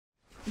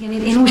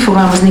Igen, én úgy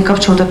fogalmaznék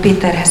kapcsolódva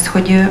Péterhez,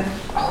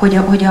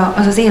 hogy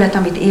az élet,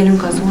 amit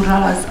élünk az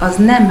Úrral, az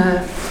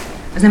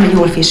nem egy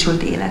jól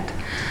fésült élet.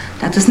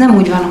 Tehát az nem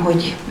úgy van,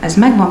 hogy ez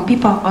megvan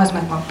pipa, az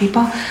megvan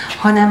pipa,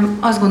 hanem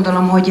azt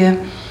gondolom,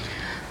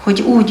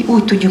 hogy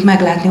úgy tudjuk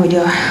meglátni, hogy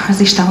az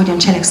Isten hogyan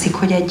cselekszik,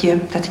 hogy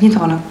tehát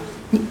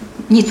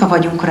nyitva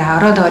vagyunk rá, a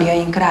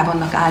radarjaink rá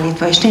vannak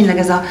állítva, és tényleg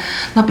ez a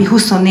napi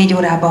 24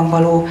 órában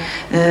való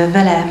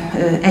vele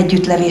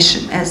együttlevés,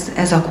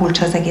 ez a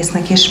kulcs az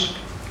egésznek. És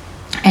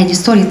egy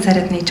sztorit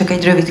szeretnék, csak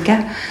egy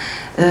rövidke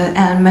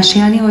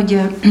elmesélni,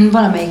 hogy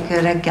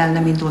valamelyik reggel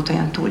nem indult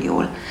olyan túl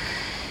jól.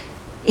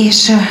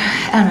 És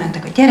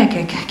elmentek a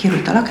gyerekek,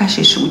 kirúlt a lakás,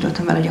 és úgy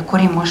voltam vele, hogy akkor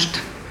én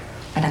most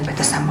rendbe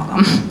teszem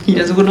magam, így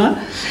az Úrnal.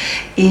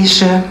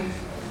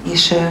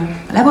 És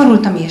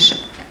leborultam, és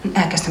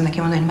elkezdtem neki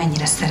mondani, hogy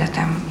mennyire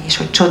szeretem, és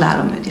hogy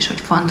csodálom őt, és hogy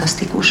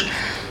fantasztikus.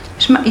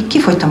 És így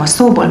kifogytam a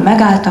szóból,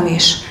 megálltam,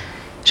 és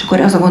akkor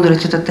az a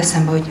gondolat jutott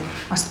eszembe, hogy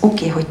az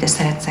oké, hogy te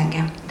szeretsz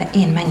engem, de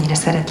én mennyire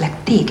szeretlek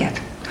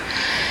téged.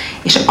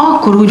 És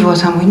akkor úgy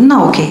voltam, hogy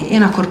na oké,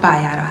 én akkor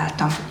pályára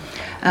álltam.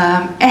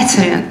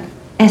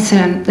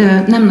 Egyszerűen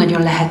nem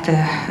nagyon lehet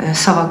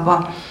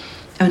szavakba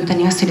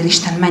önteni azt, hogy az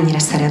Isten mennyire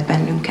szeret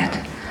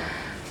bennünket.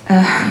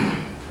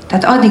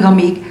 Tehát addig,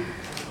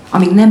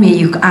 amíg nem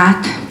éljük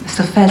át ezt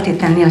a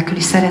feltétel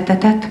nélküli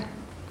szeretetet,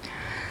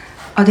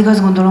 addig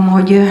azt gondolom,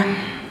 hogy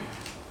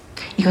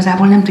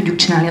igazából nem tudjuk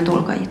csinálni a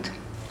dolgait.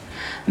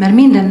 Mert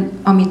minden,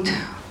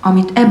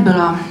 amit ebből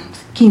a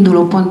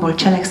kiinduló pontból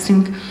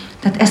cselekszünk,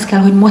 tehát ez kell,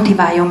 hogy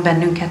motiváljon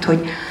bennünket,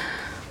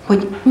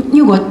 hogy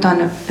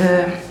nyugodtan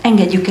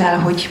engedjük el,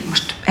 hogy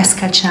most ezt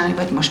kell csinálni,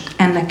 vagy most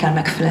ennek kell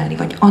megfelelni,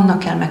 vagy annak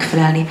kell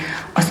megfelelni.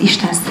 Az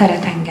Isten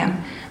szeret engem.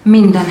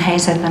 Minden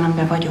helyzetben,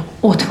 amiben vagyok,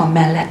 ott van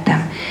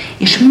mellettem.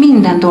 És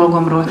minden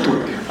dolgomról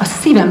tud. A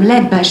szívem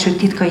legbelső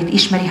titkait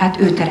ismeri, hát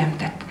ő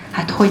teremtett.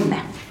 Hát hogy ne?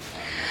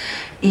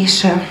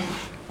 És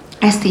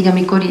ezt így,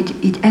 amikor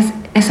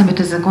eszembe jut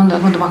ez a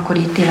gondolat, mondom, akkor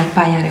így tényleg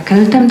pályára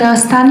kerültem, de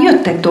aztán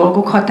jöttek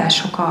dolgok,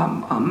 hatások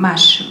a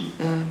más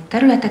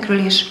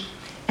területekről, és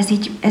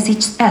ez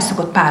így el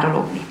szokott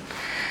párologni.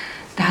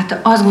 Tehát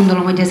azt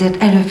gondolom, hogy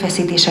ezért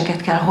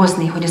előfeszítéseket kell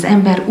hozni, hogy az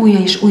ember újra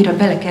és újra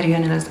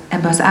belekerüljön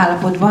ebbe az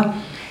állapotba,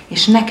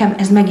 és nekem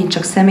ez megint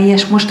csak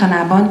személyes,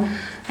 mostanában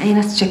én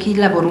ezt csak így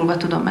leborulva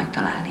tudom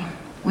megtalálni.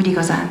 Úgy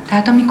igazán.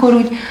 Tehát amikor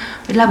úgy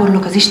hogy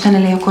leborulok az Isten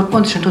elé, akkor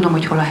pontosan tudom,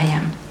 hogy hol a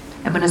helyem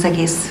ebben az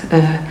egész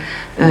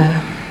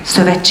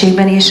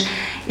szövetségben,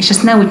 és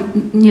ezt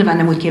nyilván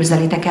nem úgy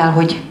képzelitek el,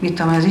 hogy mit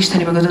tudom, az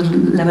Isteni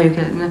mögött le vagyok,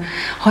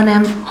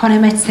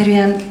 hanem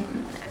egyszerűen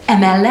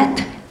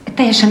emellett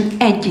teljesen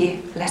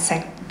egyé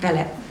leszek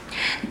vele.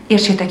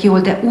 Értsétek jól,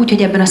 de úgy,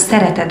 hogy ebben a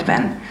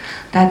szeretetben.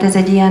 Tehát ez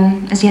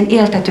ilyen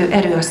éltető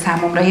erő a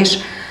számomra,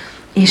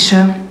 és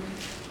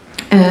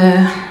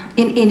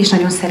én is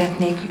nagyon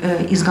szeretnék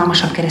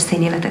izgalmasabb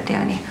keresztény életet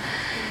élni.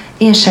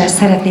 Én sem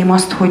szeretném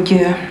azt,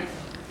 hogy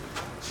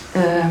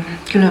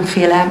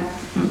különféle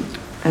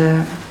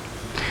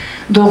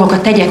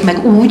dolgokat tegyek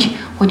meg úgy,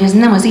 hogy ez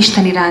nem az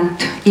Isten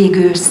iránt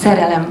égő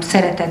szerelem,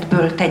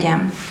 szeretetből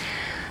tegyem.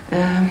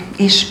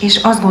 És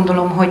azt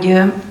gondolom,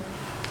 hogy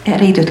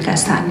erre időt kell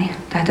szánni.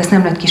 Tehát ezt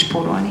nem lehet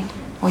kispórolni,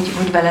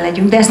 hogy vele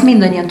legyünk. De ezt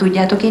mindannyian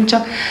tudjátok, én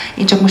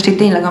csak most itt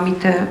tényleg,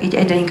 amit így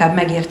egyre inkább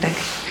megértek.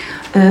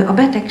 A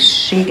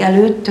betegség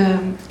előtt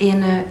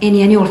én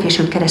ilyen jól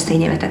fésült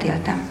keresztény életet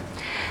éltem.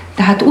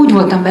 Tehát úgy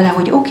voltam vele,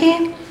 hogy oké,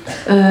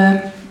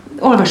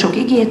 olvasok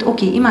igét,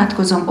 oké,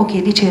 imádkozom, oké,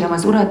 dicsérem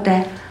az Urat,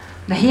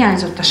 de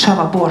hiányzott a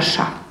sava,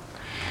 borsa.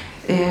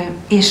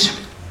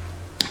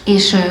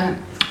 És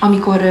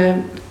amikor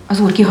az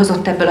Úr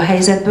kihozott ebből a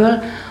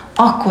helyzetből,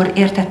 akkor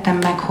értettem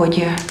meg,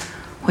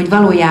 hogy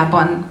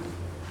valójában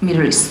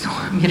miről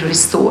is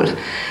szól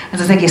ez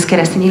az egész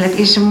keresztény élet,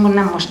 és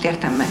nem most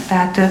értem meg.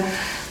 Tehát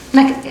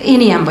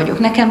én ilyen vagyok,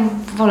 nekem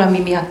valami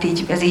miatt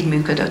ez így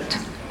működött.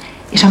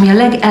 És ami a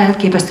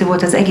legelképesztőbb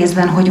volt az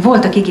egészben, hogy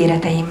voltak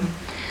ígéreteim.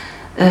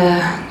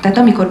 Tehát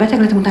amikor beteg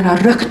lettem, utána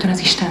rögtön az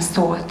Isten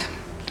szólt.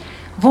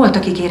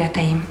 Voltak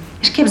ígéreteim.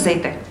 És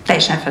képzeljétek,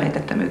 teljesen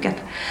felejtettem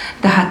őket.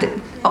 Tehát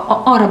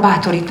arra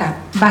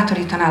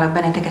bátorítanálak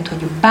benneteket,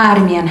 hogy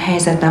bármilyen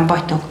helyzetben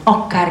vagytok,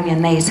 akármilyen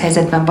nehéz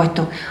helyzetben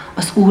vagytok,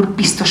 az Úr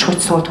biztos, hogy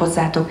szólt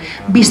hozzátok.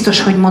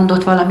 Biztos, hogy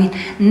mondott valamit.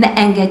 Ne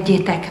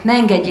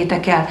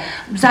engedjétek el.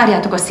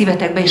 Zárjátok a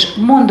szívetekbe, és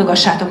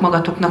mondogassátok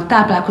magatoknak,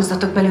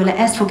 táplálkozzatok belőle.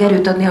 Ez fog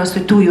erőt adni ahhoz,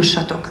 hogy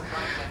túljussatok.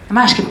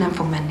 Másképp nem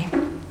fog menni.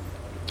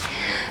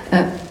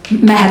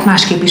 Mehet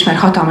másképp is, mert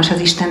hatalmas az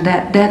Isten,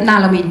 de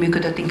nálam így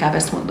működött, inkább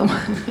ezt mondom.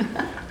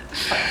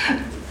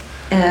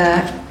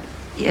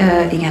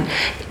 Igen.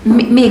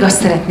 Még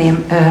azt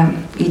szeretném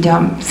így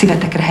a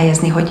szívetekre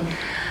helyezni, hogy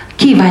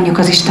kívánjuk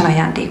az Isten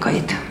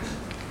ajándékait,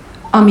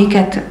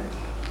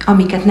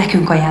 amiket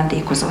nekünk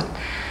ajándékozott.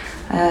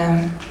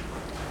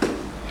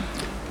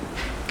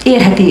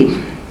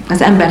 Érheti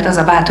az embert az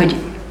a vád, hogy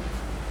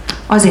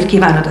azért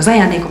kívánod az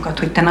ajándékokat,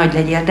 hogy te nagy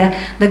legyél,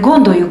 de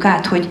gondoljuk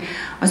át, hogy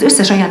az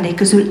összes ajándék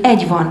közül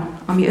egy van,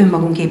 ami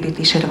önmagunk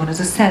építésére van, az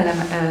a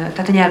szellem,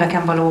 tehát a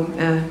nyelveken való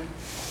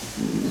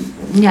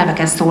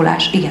nyelveken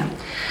szólás, igen.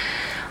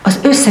 Az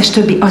összes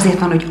többi azért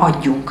van, hogy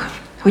adjunk,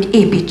 hogy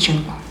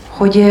építsünk,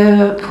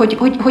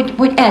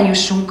 hogy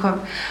eljussunk,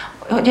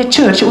 hogy a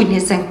church úgy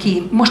nézzen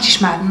ki, most is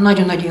már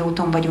nagyon-nagyon jó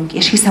úton vagyunk,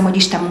 és hiszem, hogy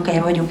Isten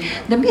munkája vagyunk,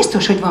 de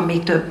biztos, hogy van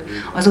még több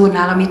az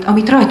Úrnál,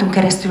 amit rajtunk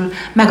keresztül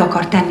meg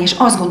akar tenni, és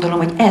azt gondolom,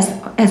 hogy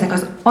ezek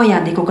az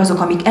ajándékok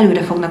azok, amik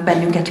előre fognak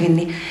bennünket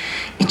vinni.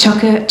 Én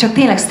csak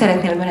tényleg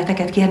szeretnél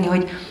benneteket kérni,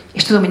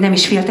 és tudom, hogy nem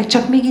is féltek,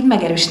 csak még így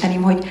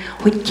megerősíteném,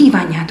 hogy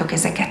kívánjátok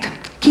ezeket.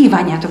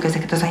 Kívánjátok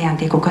ezeket az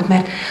ajándékokat,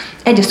 mert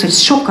egyrészt, hogy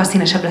sokkal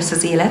színesebb lesz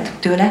az élet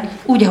tőle,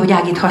 úgy, ahogy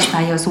Ágit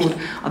használja az Úr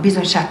a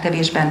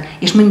bizonyságtevésben,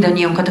 és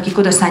mindannyiunkat, akik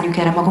odaszálljuk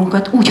erre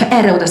magunkat, úgy, ha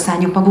erre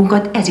odaszálljuk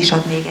magunkat, ez is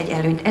ad még egy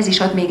előnyt, ez is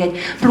ad még egy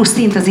plusz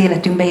szint az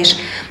életünkbe,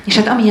 és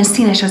hát amilyen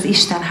színes az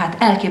Isten, hát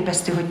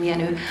elképesztő, hogy milyen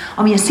ő.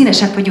 Amilyen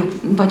színesek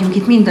vagyunk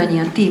itt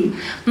mindannyian, ti,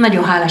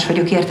 nagyon hálás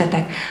vagyok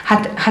értetek.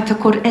 Hát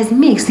akkor ez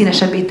még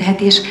színesebbé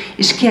teheti,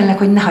 és kérlek,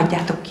 hogy ne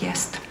hagyjátok ki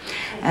ezt.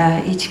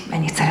 Így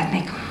ennyit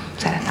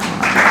szerettem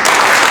volna.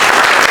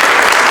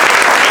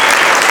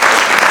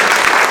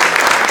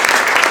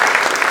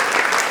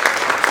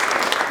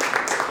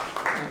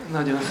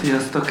 Nagyon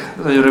sziasztok,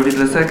 nagyon rövid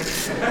leszek.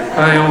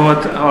 Nagyon jó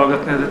volt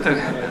hallgatni,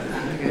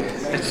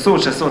 egy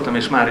szót se szóltam,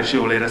 és már is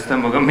jól éreztem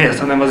magam. Miért,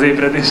 ha nem az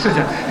ébredést?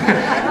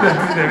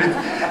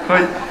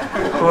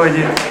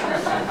 Hogy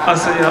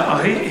az, hogy a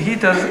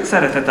hit az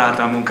szeretet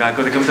által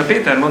munkálkodik. Amit a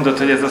Péter mondott,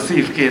 hogy ez a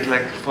szív két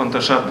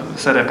legfontosabb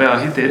szerepe,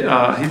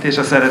 a hit és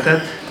a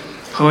szeretet,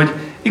 hogy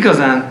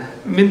igazán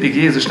mindig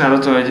Jézusnál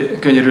ott, hogy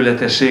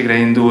könyörületességre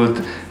indult,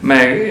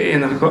 meg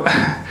én amikor,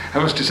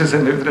 most is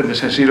ezen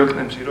rendesen sírok,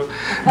 nem sírok,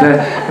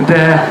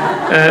 de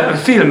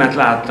filmet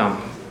láttam.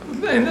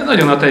 Én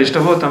nagyon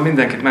ateista voltam,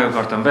 mindenkit meg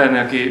akartam verni,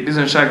 aki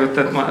bizonyságot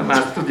tett,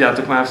 már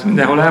tudjátok, már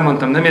mindenhol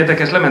elmondtam, nem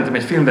érdekes, lementem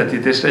egy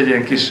filmvetítésre, egy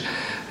ilyen kis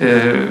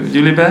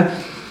gyülibe,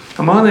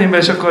 a Manaimbe,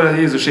 és akkor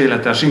Jézus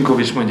élete, a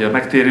Sinkovics mondja, a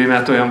megtérő,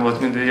 mert olyan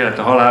volt, mint élet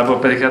a halálból,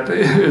 pedig hát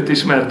őt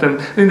ismertem,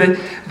 mindegy.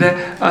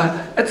 De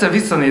egyszer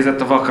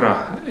visszanézett a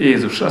vakra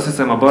Jézus, azt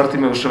hiszem a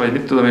Bartimeusra, vagy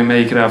mit tudom én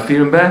melyikre a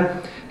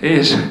filmbe,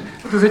 és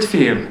ez egy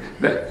film,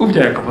 de úgy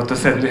elkapott a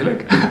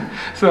Szentlélek.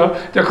 Szóval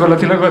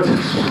gyakorlatilag ott,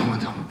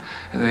 mondom,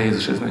 ez a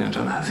Jézus, ez nagyon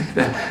csalázik.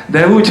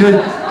 De úgy, hogy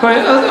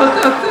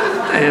ott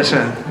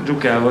teljesen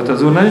dzsukál volt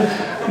az Úrnak,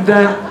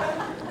 de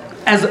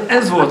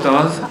ez volt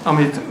az,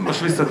 amit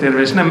most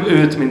visszatérve, és nem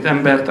őt, mint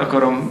embert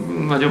akarom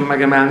nagyon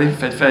megemelni,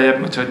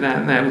 feljebb, úgyhogy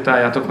ne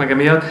utáljátok meg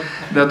emiatt,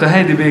 de ott a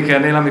Heidi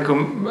Bakernél,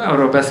 amikor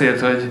arról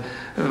beszélt, hogy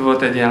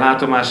volt egy ilyen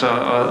látomás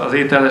az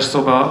ételes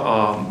szoba,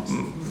 a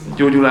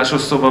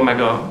gyógyulásos szoba,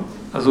 meg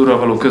az Úrral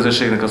való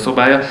közösségnek a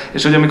szobája,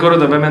 és hogy amikor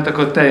oda bement,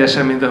 akkor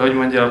teljesen, mint ahogy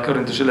mondja a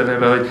korintusi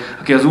levélben, hogy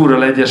aki az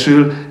Úrral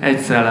egyesül, egy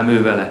szellem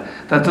ő vele.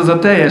 Tehát az a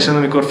teljesen,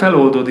 amikor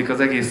feloldódik az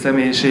egész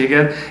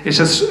személyiséged, és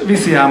ez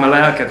viszi ám a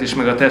lelket is,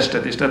 meg a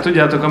testet is. Tehát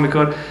tudjátok,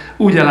 amikor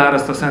úgy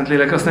eláraszt a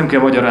Szentlélek, azt nem kell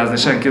magyarázni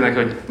senkinek,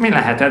 hogy mi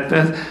lehetett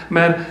ez,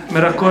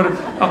 mert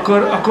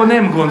akkor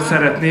nem gond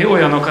szeretni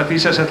olyanokat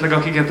is, esetleg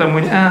akiket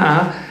amúgy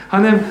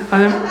hanem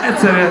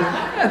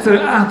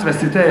egyszerűen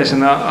átveszi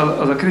teljesen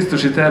az a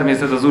krisztusi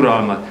természet az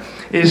uralmat.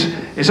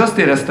 És azt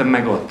éreztem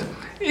meg ott.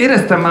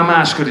 Éreztem már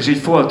máskor is, így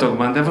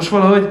foltokban, de most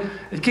valahogy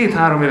egy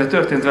 2-3 éve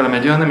történt velem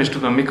egy olyan, nem is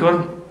tudom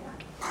mikor,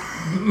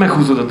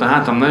 meghúzódott a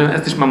hátam nagyon,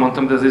 ezt is már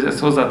mondtam, de ez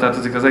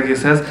hozzátartozik az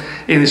egészhez.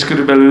 Én is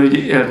körülbelül úgy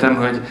éltem,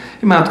 hogy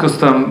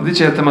imádkoztam,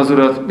 dicsértem az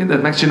Urat,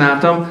 mindent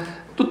megcsináltam,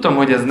 tudtam,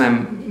 hogy ez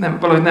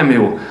valahogy nem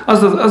jó.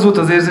 Az volt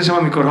az érzésem,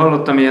 amikor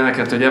hallottam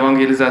ilyeneket, hogy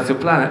evangelizáció,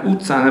 pláne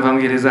utcán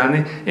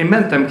evangelizálni, én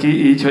mentem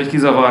ki így, hogy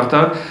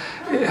kizavartak.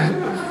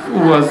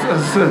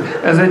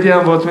 Ez egy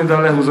ilyen volt, mint a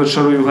lehúzott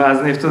sorújú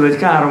háznév, tudod, egy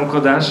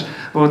káromkodás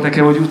volt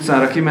nekem, hogy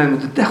utcára kimenni,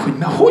 de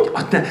hogy?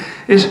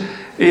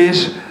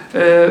 És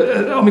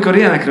amikor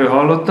ilyenekről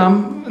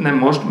hallottam, nem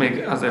most,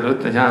 még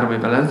azelőtt, egy 3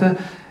 évvel ezelőtt,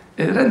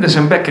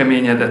 rendesen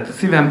bekeményedett a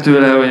szívem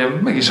tőle, hogy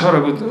meg is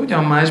haragudott,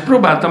 ugyan már, és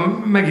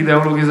próbáltam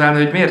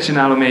megideologizálni, hogy miért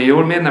csinálom én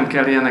jól, miért nem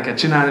kell ilyeneket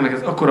csinálni, meg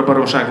ez akkora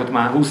baromság volt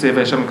már 20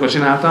 éve is, amikor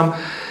csináltam,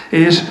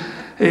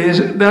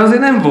 de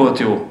azért nem volt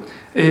jó.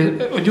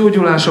 A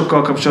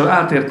gyógyulásokkal kapcsolatban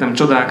átértem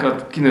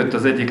csodákat, kinőtt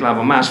az egyik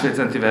lábam 1,5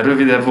 centivel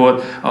rövidebb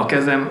volt, a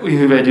kezem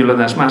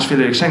hüvelygyulladás 1,5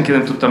 évig senki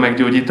nem tudta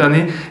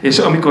meggyógyítani, és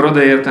amikor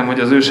odaértem, hogy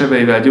az ő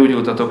sebeivel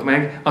gyógyultatok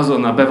meg,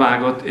 azonnal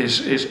bevágott,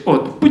 és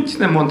ott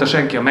nem mondta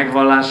senki a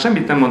megvallást,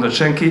 semmit nem mondott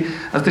senki,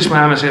 azt is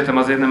már elmeséltem,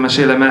 azért nem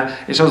mesélem el,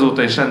 és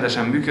azóta is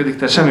rendesen működik,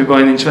 tehát semmi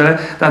baj nincs vele.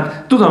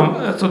 Tehát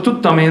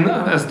tudtam én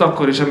ezt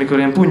akkor is, amikor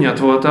én punnyat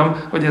voltam,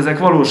 hogy ezek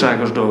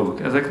valóságos dolgok.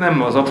 Ezek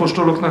nem az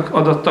apostoloknak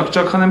adattak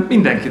csak, hanem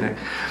mindenkinek.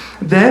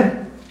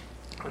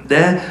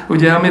 De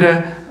ugye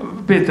amire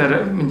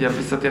Péter, mindjárt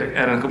visszatérek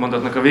erre a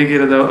mondatnak a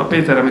végére, de a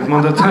Péter, amit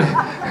mondott,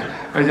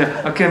 hogy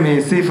a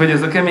kemény szív, hogy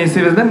ez a kemény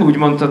szív, ez nem úgy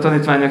mondta a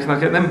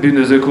tanítványoknak, nem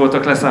bűnözők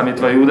voltak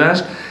leszámítva Júdás,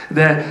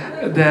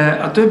 de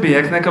a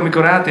többieknek,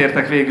 amikor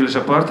átértek végül is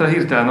a partra,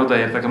 hirtelen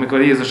odaértek,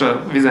 amikor Jézus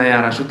a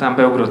vizenjárás után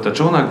beugrott a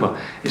csónakba,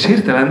 és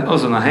hirtelen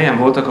azon a helyen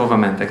voltak, ahova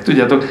mentek.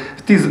 Tudjátok,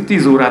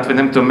 10 órát, vagy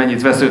nem tudom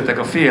mennyit vesződtek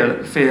a fél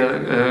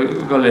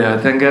Galileai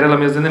tengerrel,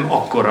 ami azért nem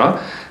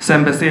akkora,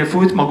 szembeszél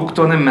fújt,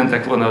 maguktól nem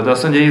mentek volna oda.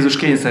 Azt mondja, Jézus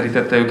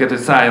kényszerítette őket, hogy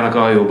szálljanak a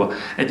hajóba.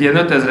 Egy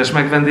ilyen 5000-es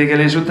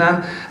megvendégelés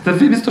után,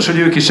 tehát biztos, hogy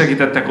ők is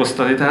segítettek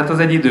osztani, tehát az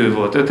egy idő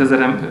volt.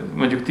 5000,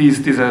 mondjuk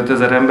 10-15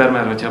 ezer ember,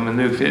 mert hogyha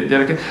nők,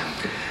 gyerekek.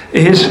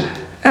 És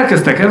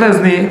elkezdtek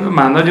evezni,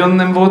 már nagyon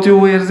nem volt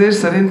jó érzés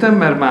szerintem,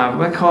 mert már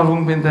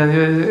meghalunk minden,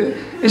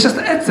 és azt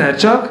egyszer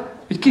csak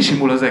így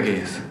kisimul az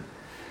egész.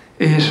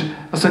 És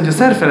azt mondja,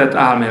 szerfelett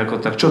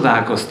álmélkodtak,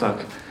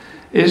 csodálkoztak.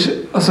 És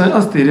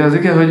azt írja az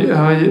ige,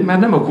 hogy már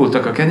nem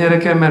okultak a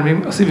kenyereken, mert még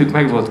a szívük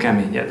meg volt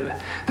keményedve.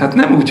 Tehát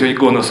nem úgy, hogy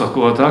gonoszak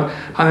voltak,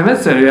 hanem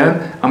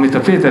egyszerűen, amit a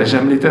Péter is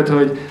említett,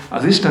 hogy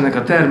az Istennek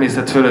a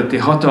természet fölötti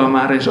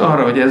hatalmára, és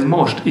arra, hogy ez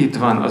most itt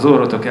van az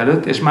orrotok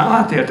előtt, és már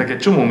átéltek egy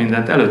csomó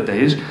mindent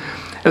előtte is,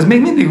 ez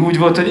még mindig úgy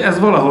volt, hogy ez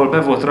valahol be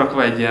volt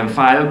rakva egy ilyen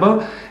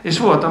fájlba, és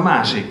volt a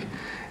másik.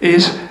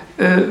 És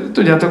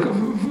tudjátok,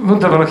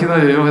 mondta valaki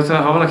nagyon jó, hogy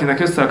ha valakinek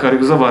össze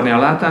akarjuk zavarni a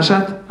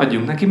látását,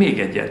 adjunk neki még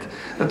egyet.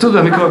 De tudod,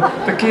 amikor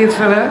a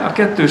kétfele, a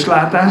kettős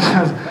látás,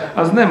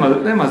 az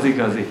nem az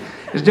igazi.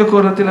 És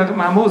gyakorlatilag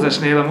már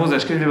Mózesnél, a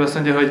Mózes könyvében azt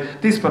mondja, hogy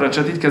 10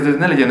 parancsot így kezdődik,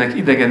 ne legyenek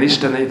idegen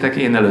isteneitek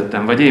én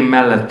előttem, vagy én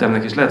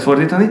mellettemnek is lehet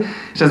fordítani.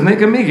 És ez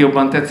nekem még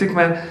jobban tetszik,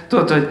 mert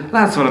tudod, hogy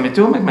látsz valamit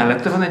jól, meg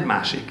mellette van egy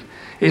másik.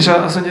 És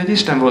azt mondja, hogy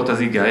Isten volt az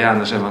ige, a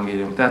János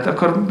evangélium. Tehát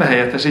akkor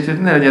behelyettesít,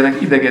 hogy ne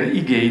legyenek idegen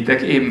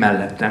igéitek én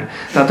mellettem.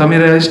 Tehát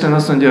amire Isten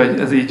azt mondja, hogy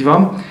ez így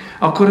van,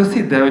 akkor azt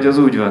hidd el, hogy az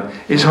úgy van.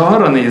 És ha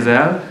arra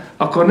nézel,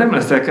 akkor nem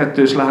leszel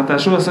kettős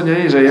látású, azt mondja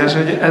Ézsaiás,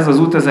 hogy ez az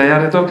út, ezzel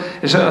járjatok,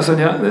 és azt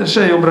mondja,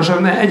 se jobbra,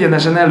 sem, ne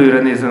egyenesen előre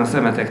nézzen a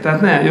szemetek.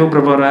 Tehát ne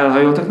jobbra-balra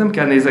elhajoltak, nem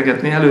kell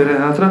nézegetni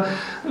előre-hátra,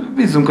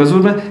 bízzunk az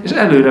Úrban, és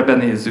előre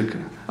benézzük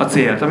a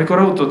célt. Amikor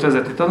autót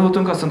vezetni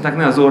tanultunk, azt mondták,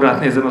 ne az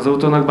órát nézzem az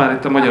autónak, bár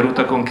itt a magyar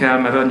utakon kell,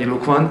 mert annyi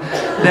luk van,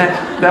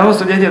 de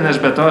ahhoz, hogy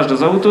egyenesbe tartsd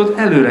az autót,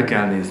 előre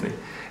kell nézni.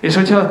 És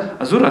hogyha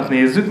az Urat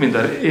nézzük, mint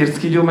az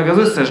érckígyó, meg az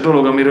összes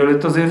dolog, amiről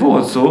itt azért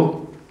volt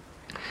szó,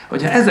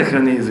 hogyha ezekre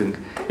nézünk,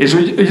 és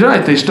úgy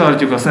rajta is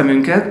tartjuk a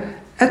szemünket,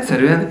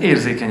 egyszerűen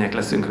érzékenyek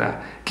leszünk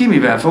rá. Ki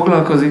mivel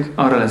foglalkozik,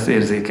 arra lesz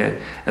érzékeny.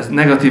 Ez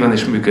negatívan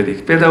is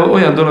működik. Például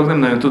olyan dolog nem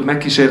nagyon tud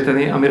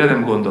megkísérteni, amire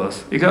nem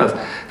gondolsz. Igaz?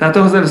 Tehát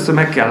ahhoz először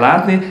meg kell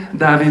látni,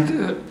 Dávid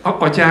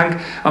atyánk,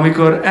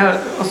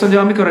 azt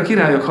mondja, amikor a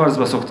királyok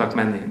harcba szoktak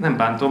menni. Nem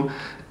bántom,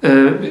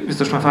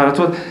 biztos már fáradt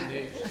volt.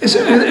 És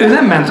ő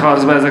nem ment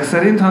harcba ezek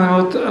szerint, hanem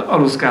ott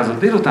aluszkázott.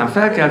 Délután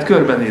felkelt,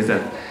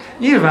 körbenézett.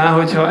 Nyilván,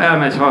 hogyha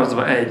elmegy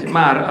harcba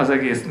már az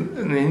egész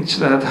nincs,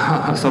 tehát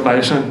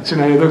szabályosan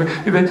csináljuk,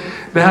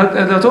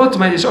 de ott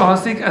megy és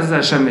alszik,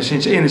 ezzel semmi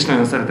sincs. Én is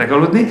nagyon szeretek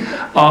aludni.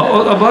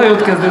 A baj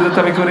ott kezdődött,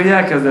 amikor így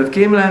elkezdett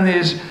kémlelni,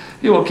 és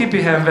jó,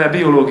 kipihenve,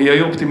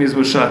 biológiai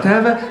optimizmussal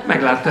telve,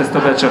 meglátta ezt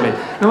a becsamét.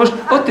 Na most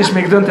ott is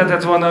még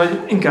dönthetett volna, hogy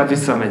inkább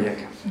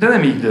visszamegyek. De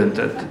nem így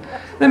döntött.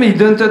 Nem így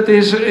döntött,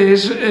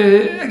 és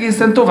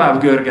egészen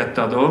tovább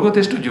görgette a dolgot,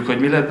 és tudjuk, hogy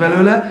mi lett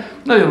belőle.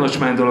 Nagyon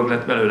ocsmány dolog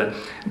lett belőle.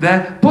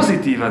 De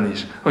pozitívan is,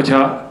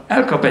 hogyha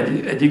elkap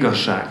egy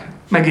igazság,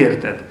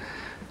 megérted,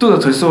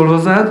 tudod, hogy szól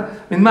hozzád,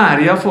 mint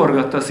Mária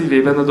forgatta a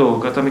szívében a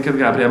dolgokat, amiket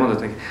Gábriel mondott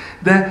neki.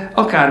 De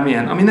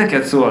akármilyen, ami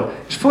neked szól,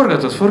 és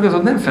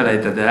forgatod, nem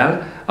felejted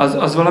el,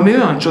 az valami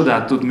olyan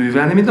csodát tud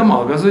művelni, mint a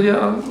mag. Az ugye,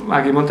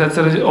 Mági mondta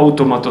egyszer, hogy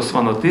automatos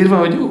van ott írva,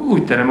 hogy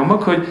úgy terem a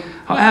mag, hogy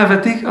ha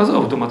elvetik, az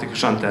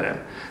automatikusan terem.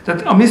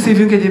 Tehát a mi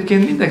szívünk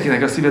egyébként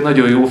mindenkinek a szíve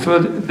nagyon jó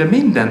föld, de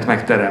mindent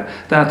megterem.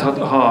 Tehát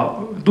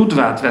ha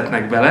dudvát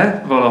vetnek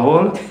bele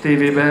valahol,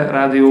 tévébe,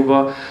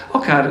 rádióba,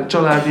 akár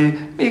családi,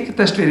 még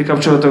testvéri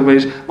kapcsolatokban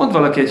is, mond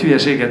valaki egy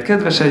hülyeséget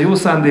kedvesen, jó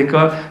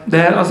szándékkal,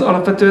 de az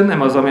alapvetően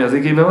nem az, ami az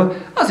igében van,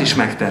 az is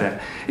megterem.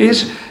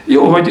 És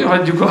jó, hogy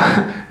hagyjuk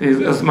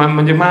ez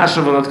mondjuk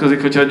másra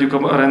vonatkozik, hogy hagyjuk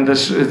a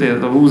rendes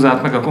a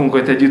húzát meg a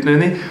konkolyt együtt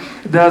nőni,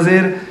 de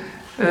azért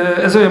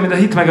ez olyan, mint a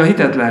hit meg a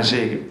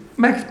hitetlenség.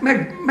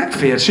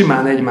 Megfér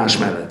simán egymás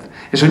mellett.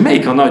 És hogy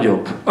melyik a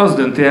nagyobb, az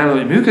dönti el,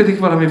 hogy működik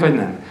valami, vagy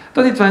nem.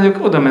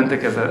 Tanítványok oda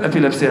mentek ezzel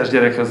epilepsziás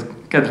gyerekhez,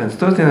 kedvenc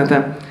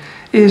történetem,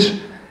 és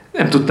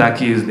nem tudták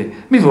kiűzni.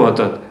 Mi volt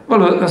ott?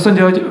 Azt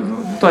mondja, hogy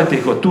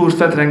tajtékot túl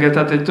fetrengett,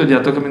 tehát hogy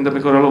tudjátok, mint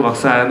amikor a lovak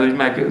száján, hogy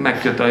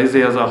megköt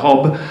az a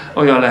hab,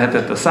 olyan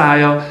lehetett a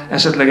szája,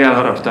 esetleg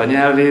elharapta a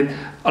nyelvét.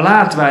 A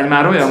látvány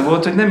már olyan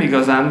volt, hogy nem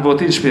igazán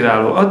volt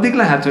inspiráló. Addig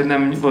lehet, hogy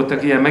nem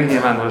voltak ilyen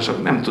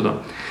megnyilvánulások, nem tudom.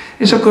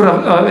 És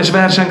akkor és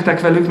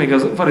versengtek velük, még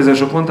az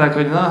farizeusok mondták,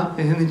 hogy na,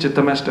 nincs itt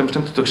a mester, most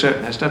nem tudok se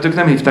mester. Tehát ők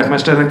nem hívták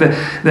mesternek,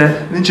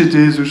 de nincs itt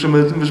Jézus,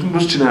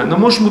 most csinál. Na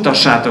most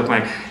mutassátok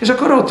meg. És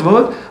akkor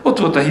ott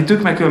volt a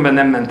hitük, meg különben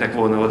nem mentek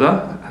volna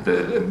oda.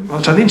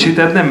 Hát, ha nincs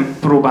hited, nem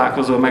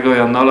próbálkozol meg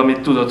olyannal, amit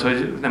tudod,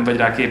 hogy nem vagy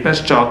rá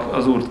képes, csak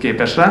az Úr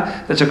képes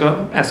rá, de csak az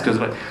eszköz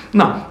vagy.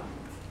 Na,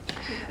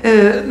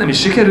 Nem is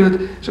sikerült,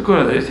 és akkor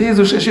oda jött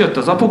Jézus, és jött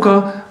az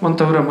apuka,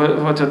 mondta, Uram,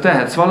 hogy ha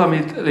tehetsz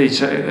valamit,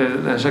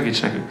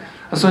 segíts nekünk.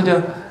 Azt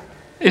mondja,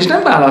 és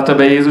nem vállalta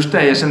be Jézus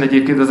teljesen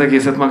egyébként az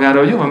egészet magára,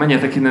 hogy jó,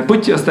 menjetek innen,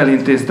 Putyi azt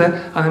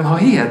elintézte, hanem ha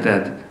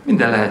hiheted,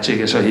 minden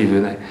lehetséges a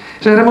hívőnek.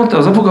 És erre mondta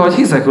az apuka, hogy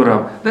hiszek,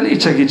 Uram, de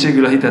légy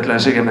segítségül a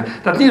hitetlenségemben.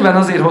 Tehát nyilván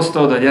azért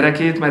hozta oda a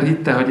gyerekét, mert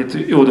hitte, hogy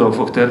itt jó dolog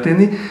fog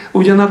történni,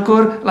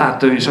 ugyanakkor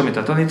látta ő is, amit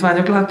a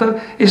tanítványok láttak,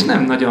 és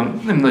nem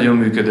nagyon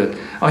működött.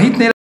 A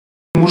hitnél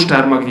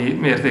mustármagnyi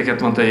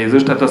mértéket mondta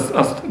Jézus, tehát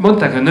azt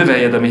mondták, hogy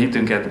növeljed a mi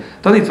hitünket.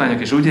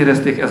 Tanítványok is úgy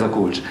érezték, ez a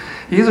kulcs.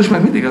 Jézus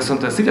meg mindig azt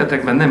mondta, hogy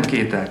szívetekben nem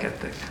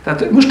kételkedtek.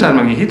 Tehát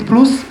mustármagnyi hit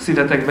plusz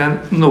szívetekben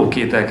no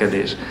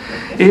kételkedés.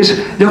 És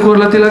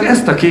gyakorlatilag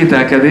ezt a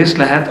kételkedést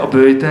lehet a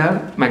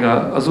böjtel, meg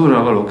az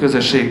Úrral való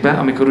közösségben,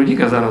 amikor úgy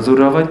igazán az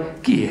Úrral vagy,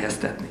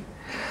 kiéheztetni.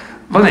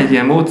 Van egy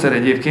ilyen módszer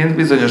egyébként,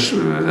 bizonyos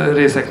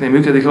részeknél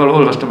működik, ahol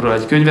olvastam róla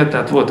egy könyvet,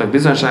 tehát voltak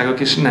bizonyságok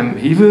is, nem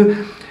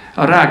hívő.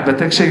 A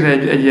rákbetegségre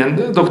egy ilyen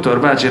doktor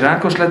bácsi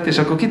rákos lett, és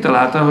akkor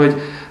kitalálta, hogy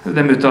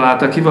nem ő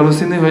találta ki,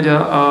 valószínű, hogy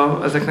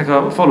ezeknek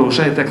a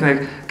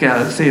falósejteknek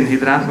kell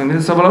szénhidrát, meg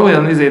minden, szóval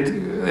olyan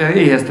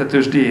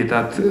éheztetős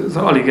diétát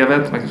alig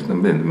evett,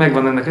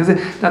 megvan ennek ezért.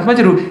 Tehát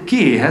magyarul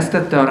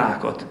kiéheztette a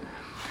rákot.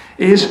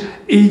 És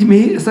így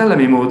mi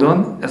szellemi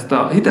módon ezt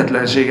a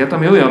hitetlenséget,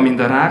 ami olyan, mint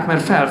a rák,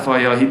 mert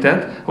felfalja a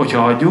hitet,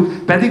 hogyha hagyjuk,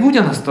 pedig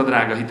ugyanazt a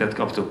drága hitet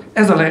kaptuk.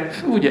 Ez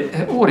ugye,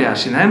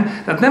 óriási, nem?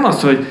 Tehát nem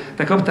az, hogy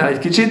te kaptál egy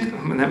kicsit,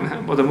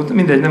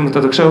 mindegy, nem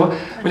mutatok sehova,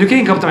 mondjuk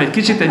én kaptam egy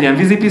kicsit, egy ilyen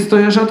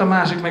vízipisztolyosat, a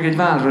másik meg egy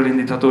vállról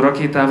indítható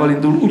rakétával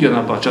indul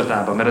ugyanabba a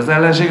csatába, mert az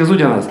ellenség az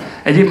ugyanaz.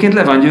 Egyébként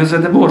le van győzve,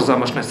 de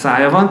borzalmas nagy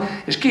szája van,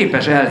 és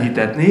képes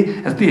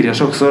elhitetni, ezt írja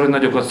sokszor, hogy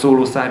nagyokat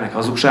szóló száj, meg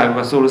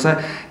hazugságokat szóló száj,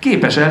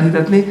 képes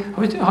elhitetni,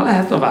 hogy ha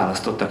lehet a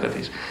választottakat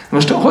is.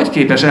 Most hogy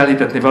képes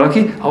elhitetni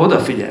valaki, ha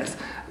odafigyelsz?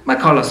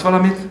 Meghallasz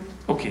valamit,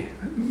 oké,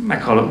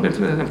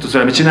 nem tudsz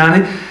vele mit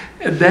csinálni,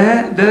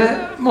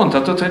 de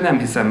mondhatod, hogy nem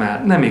hiszem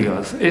el, nem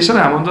igaz. És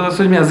rámondod azt,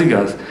 hogy mi az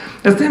igaz.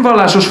 Ezt én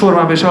vallásos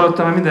formában is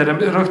hallottam, mert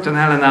mindenre rögtön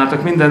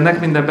ellenálltak mindennek,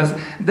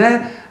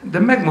 de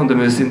megmondom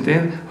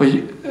őszintén,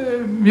 hogy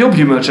jobb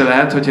gyümölcse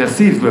lehet, hogyha ez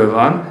szívből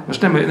van,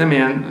 most nem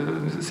ilyen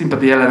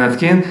szimpati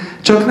jelenetként,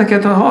 csak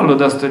neked, ha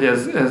hallod azt, hogy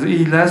ez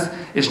így lesz,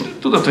 és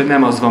tudod, hogy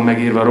nem az van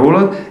megírva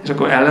rólad, és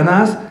akkor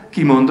ellenállsz,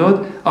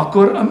 kimondod,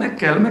 akkor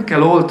meg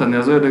kell oltani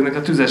az ördögnek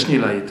a tüzes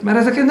nyilait. Mert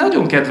ezek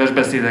nagyon kedves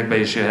beszédekbe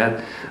is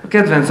jöhet. A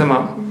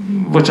kedvencem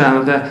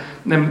bocsánat, de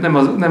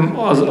nem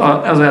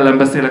az ellen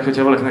beszélek,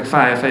 hogyha valakinek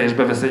fáj a feje, és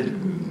bevesz egy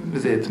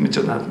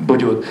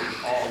bogyót.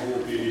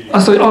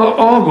 Azt, hogy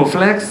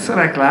Algoflex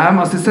reklám,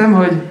 azt hiszem,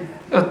 hogy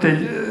ott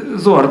egy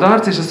zord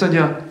arc, és azt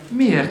mondja,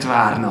 miért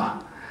várna?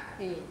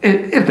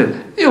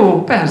 Érted?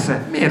 Jó,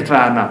 persze, miért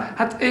várna?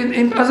 Hát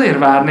én azért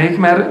várnék,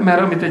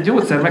 mert amit egy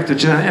gyógyszer meg tud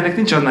csinálni, ennek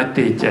nincs olyan nagy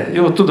tétje.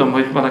 Jó, tudom,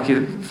 hogy van,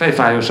 aki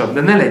fejfájósabb,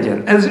 de ne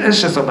legyen. Ez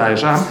se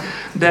szabályos ám.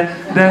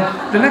 De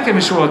nekem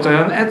is volt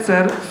olyan,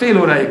 egyszer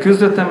fél óráig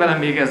küzdöttem velem,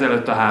 még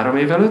ezelőtt a 3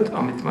 év előtt,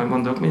 amit majd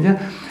mondok mindjárt,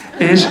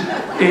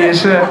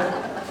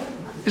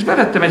 és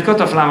bevettem egy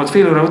kataflámot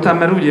fél óra után,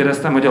 mert úgy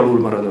éreztem, hogy alul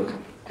maradok.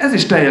 Ez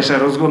is teljesen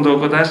rossz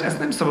gondolkodás, ezt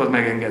nem szabad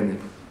megengedni.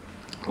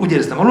 Úgy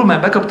éreztem alul,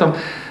 mert bekaptam,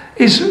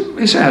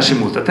 és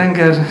elsimult a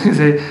tenger,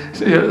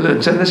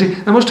 csendesi.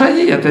 Na most, ha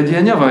egy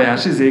ilyen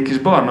nyavajás kis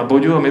barna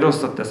bogyó, ami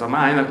rosszat tesz a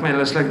májnak,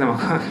 mellesleg nem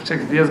akar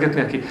segíteni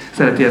ijeszgetni, aki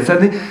szereti ilyet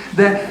szedni,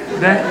 de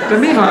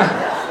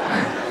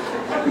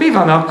mi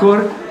van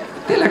akkor?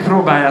 Tényleg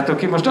próbáljátok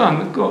ki, most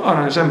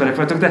aranyos emberek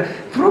vagytok, de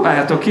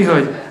próbáljátok ki,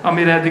 hogy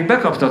amire eddig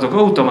bekaptatok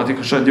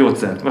automatikusan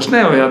gyógyszert. Most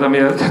ne olyan, ami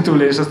a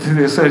túlélés, azt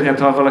szörnyet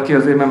hal valaki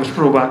azért, mert most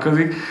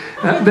próbálkozik.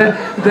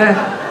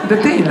 De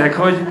tényleg,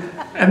 hogy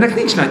ennek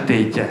nincs nagy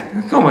tétje.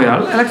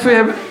 Komolyan.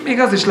 Legfeljebb még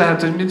az is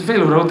lehet, hogy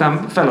fél óra után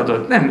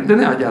feladod. Nem, de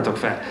ne adjátok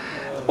fel.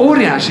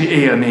 Óriási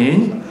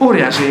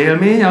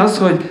élmény az,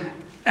 hogy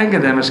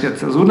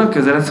engedelmeskedsz az Úrnak,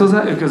 közeledsz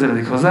hozzá, ő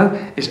közeledik hozzád,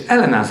 és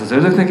ellenállsz az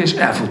ördögnek, és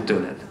elfut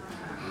tőled.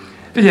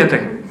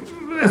 Figyeljetek,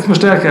 ezt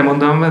most el kell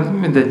mondanom, mert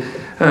mindegy.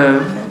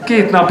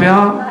 2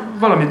 napja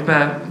valamit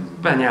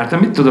benyártam,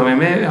 mit tudom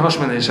én,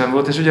 hasmenésem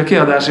volt, és ugye a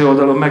kiadási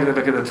oldalon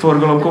megnövekedett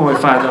forgalom komoly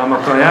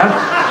fájdalmakkal jár,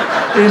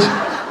 és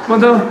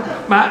mondom,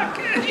 már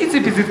egy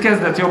icipicit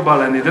kezdett jobban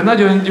lenni, de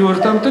nagyon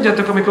gyúrtam.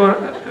 Tudjátok,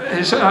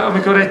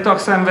 amikor egy tag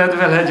szenved,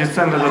 vele együtt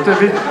szenved a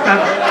többi.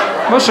 Tehát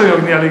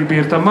mosolyogni alig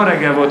bírtam, ma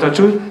reggel volt a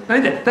csúcs. Na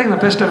ide,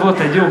 tegnap este volt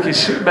egy jó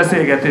kis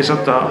beszélgetés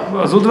ott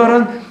az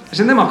udvaron, és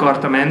én nem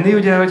akartam enni,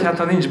 ugye, hogy hát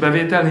ha nincs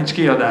bevétel, nincs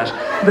kiadás.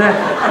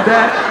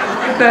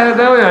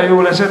 De olyan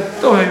jól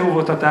esett, olyan jó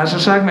volt a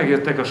társaság,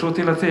 megjöttek a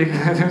Sótilla cég,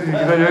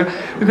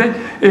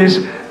 és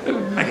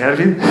meg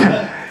Ervin,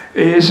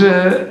 és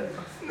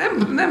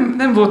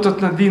nem volt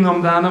ott a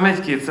dínom-dánom,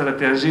 1-2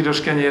 szelet ilyen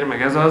zsíros kenyér,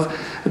 meg ez az,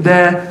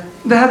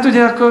 de hát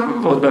ugye akkor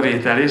volt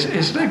bevétel,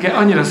 és reggel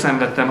annyira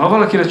szenvedtem. Ha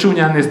valakire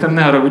csúnyán néztem,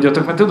 ne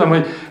haragudjatok, mert tudom,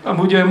 hogy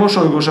amúgy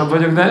mosolygósabb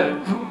vagyok, de...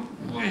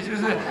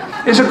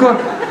 És akkor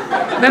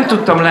nem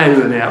tudtam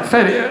leülni.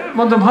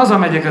 Mondom,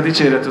 hazamegyek a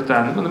dicséret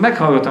után. Mondom,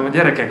 meghallgatom, a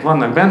gyerekek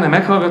vannak benne,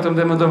 meghallgatom,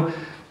 de mondom,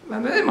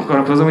 Nem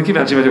akarok hozzá, hogy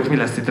kíváncsi vagyok, mi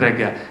lesz itt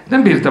reggel.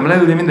 Nem bírtam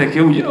leülni, mindenki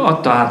úgy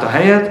adta át a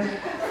helyet,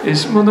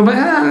 és mondom, hogy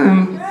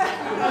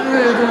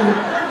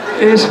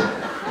és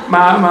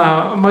már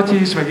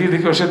Matyi is, meg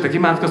Ildikó is jöttek,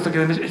 imádkoztak,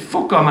 és egy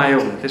fokkal már jobb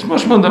lett. És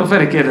most mondom,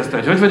 Feri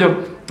kérdezte, hogy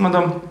vagyok,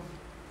 mondom,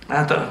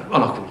 hát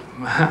alakul.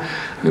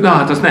 Na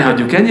hát azt ne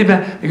hagyjuk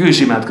ennyibe, még ő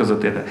is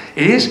imádkozott érte.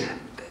 És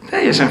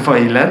teljesen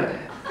faillet,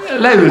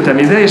 leültem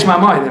ide, és már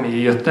majdnem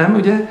így jöttem,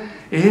 ugye,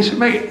 és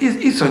meg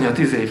iszonyat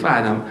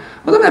fájdalom.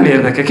 Mondom, nem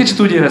érdekel. Kicsit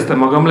úgy éreztem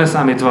magam,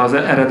 leszámítva az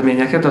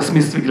eredményeket, a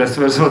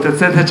Smith-Wigglesworth volt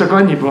egyszer, de csak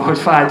annyiból, hogy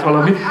fájt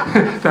valami.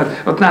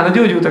 Tehát ott nála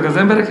gyógyultak az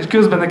emberek, és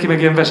közben neki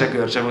meg ilyen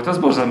vesegörcse volt. Az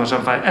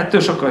borzalmasan fáj.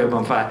 Ettől sokkal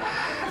jobban fáj.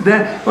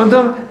 De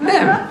mondom,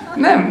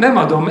 nem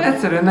adom,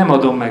 egyszerűen nem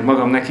adom meg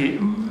magam neki.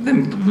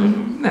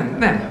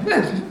 Nem.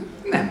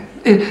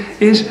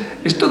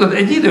 És tudod,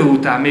 egy idő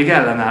után még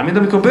ellenáll, mint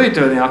amikor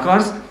böjtölni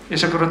akarsz,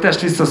 és akkor a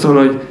test visszaszól,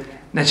 hogy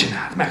ne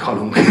csináld,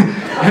 meghalunk.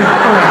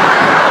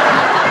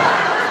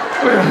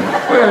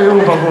 Olyan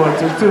jóba volt,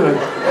 hogy tudod,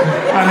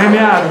 már nem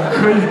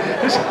járunk.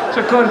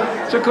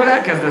 És akkor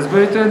elkezdesz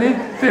böjtölni,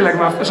 tényleg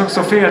már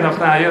sokszor fél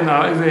napnál jön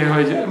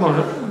hogy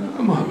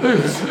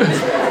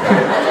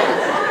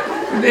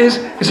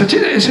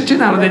és ha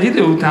csinálod egy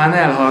idő után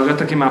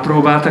elhallgat, aki már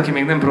próbált, aki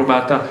még nem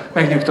próbálta,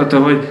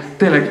 megnyugtatom, hogy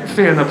tényleg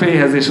fél nap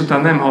éhezés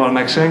után nem hal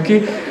meg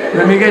senki,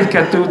 de még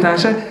egy-kettő után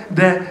se,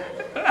 de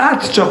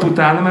átcsap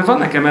utána, mert van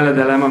nekem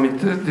eledelem,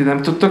 amit ti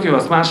nem tudtok, jó,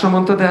 azt másra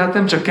mondta, de hát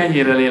nem csak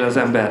kenyérrel él az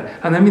ember,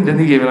 hanem minden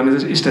igével, ami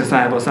Isten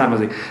szájából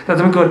származik.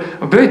 Tehát amikor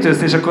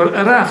böjtölsz, és akkor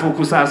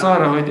ráfókuszálsz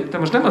arra, hogy te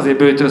most nem azért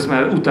böjtölsz,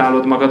 mert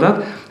utálod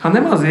magadat,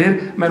 hanem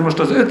azért, mert most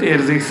az 5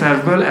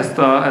 érzékszervből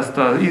ezt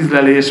az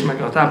ízlelés, meg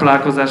a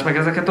táplálkozás, meg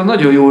ezeket a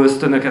nagyon jó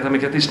ösztönöket,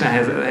 amiket Isten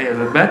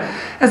helyezett be,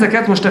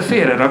 ezeket most te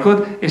félre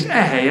rakod, és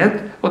ehelyett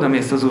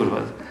odamész az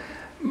Úrhoz.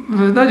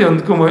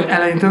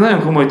 Eleinte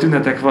nagyon komoly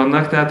tünetek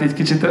vannak, tehát így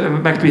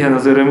kicsit megpihen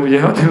az öröm,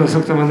 ugye Attila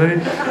szoktam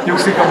mondani,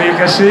 nyugszik a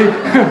békesség,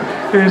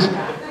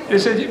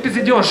 és egy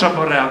picit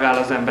gyorsabban reagál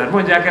az ember.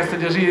 Mondják ezt,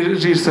 hogy a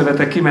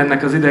zsírszövetek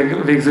kimennek az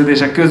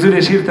idegvégződések közül,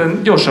 és hirtelen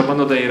gyorsabban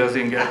odaér az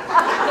inger.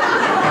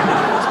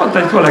 Azt mondta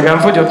egy kollégám,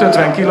 fogyott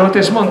 50 kilót,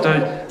 és mondta,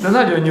 hogy de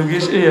nagyon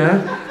nyugis,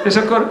 ilyen. És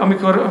akkor,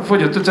 amikor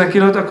fogyott 50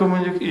 kilót, akkor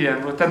mondjuk ilyen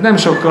volt. Tehát nem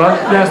sokkal,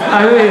 de ezt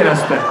ő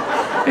érezte.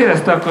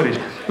 Érezte akkor is.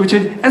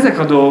 Úgyhogy ezek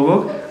a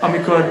dolgok,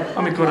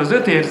 amikor az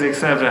 5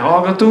 érzékszervre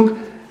hallgatunk,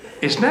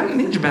 és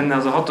nincs benne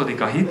az a 6.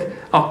 a hit,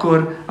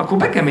 akkor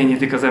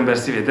bekeményítik az ember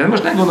szívét. De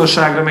most nem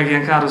gonoszságra, meg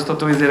ilyen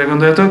károsztató ízére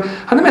gondoljatok,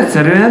 hanem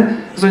egyszerűen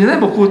az, hogy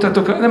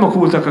nem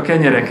okultak a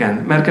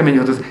kenyereken, mert kemény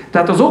volt az.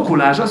 Tehát az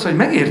okulás az, hogy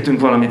megértünk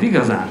valamit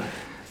igazán.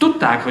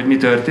 Tudták, hogy mi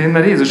történt,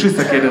 mert Jézus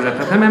visszakérdezett,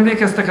 hát nem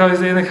emlékeztek,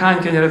 hogy hány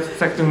kenyeret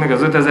szektünk meg az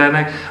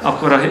 5000-nek,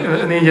 akkor a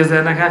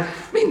 4000-nek,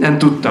 mindent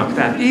tudtak.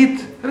 Tehát itt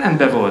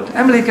rendben volt.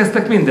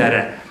 Emlékeztek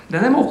mindenre, de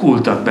nem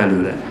okultak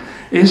belőle.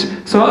 És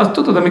szóval azt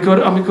tudod,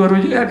 amikor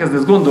úgy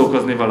elkezdesz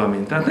gondolkozni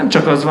valamint. Tehát nem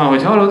csak az van,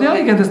 hogy hallod, ja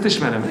igen, ezt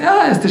ismerem, ja,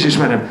 ezt is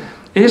ismerem.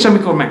 És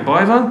amikor meg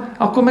baj van,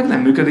 akkor meg nem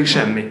működik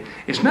semmi.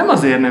 És nem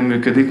azért nem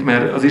működik,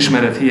 mert az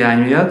ismeret hiány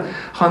miatt,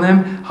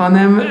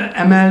 hanem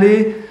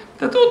emellé,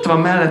 tehát ott van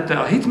mellette,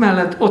 a hit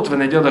mellett, ott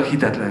van egy adag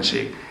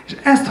hitetlenség. És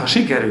ezt, ha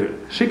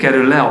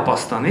sikerül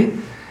leapasztani,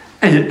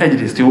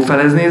 egyrészt jó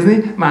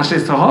feleznézni,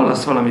 másrészt, ha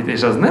hallasz valamit,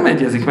 és az nem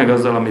egyezik meg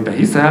azzal, amiben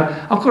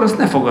hiszel, akkor azt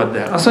ne fogadd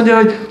el. Azt mondja,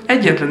 hogy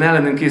egyetlen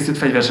ellenünk készült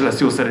fegyver se lesz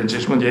jó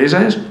szerencsés, mondja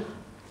Ézsaiás,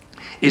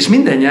 és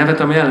minden nyelvet,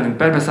 ami ellenünk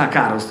perbeszáll,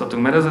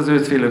 kárhoztatunk, mert ez az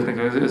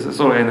őszfélőknek, az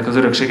szolgájának az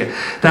öröksége.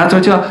 Tehát,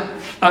 hogyha,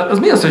 az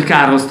mi az, hogy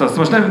kárhoztatsz?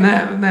 Most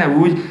ne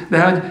úgy,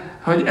 de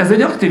hogy ez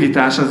egy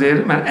aktivitás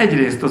azért, mert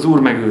egyrészt az Úr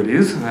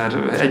megőriz,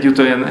 mert egy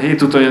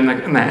úton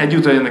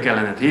jönnek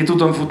ellenet, 7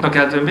 úton futnak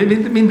el,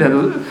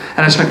 minden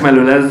elesnek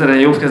mellőle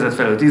 1000-en, jobb kezed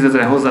felől 10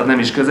 000-en hozzád nem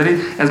is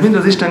közelít, ez mind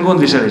az Isten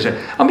gondviselése.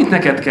 Amit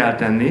neked kell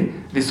tenni,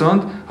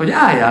 viszont, hogy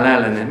álljál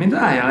ellene, mint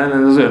álljál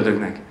ellene az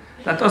ördögnek.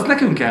 Tehát azt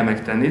nekünk kell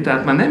megtenni,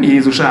 tehát már nem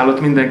Jézus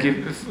állott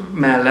mindenki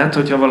mellett,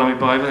 hogyha valami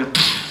baj van,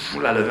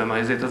 lelövöm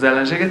az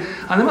ellenséget,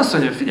 hanem azt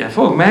mondja, hogy figyelj,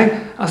 fogd meg,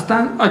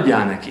 aztán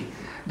adjál neki.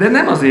 De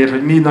nem azért,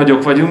 hogy mi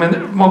nagyok vagyunk, mert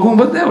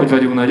magunkban dehogy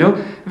vagyunk nagyok,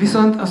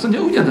 viszont azt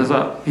mondja, ugyanaz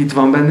a hit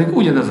van bennünk,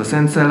 ugyanaz a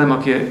Szent Szellem,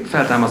 aki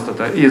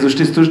feltámasztotta Jézus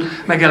Krisztust,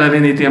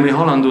 megeleveníti a mi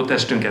halandó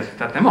testünket.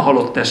 Tehát nem a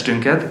halott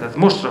testünket, tehát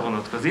mostra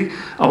vonatkozik.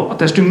 A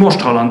testünk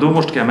most halandó,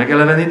 most kell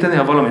megeleveníteni,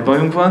 ha valami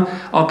bajunk van,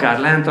 akár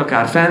lent,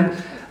 akár fent.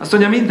 Azt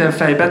mondja, minden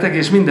fej beteg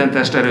és minden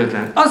test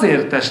erőtlen.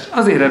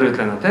 Azért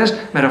erőtlen a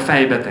test, mert a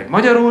fej beteg.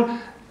 Magyarul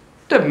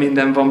több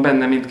minden van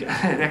benne, mint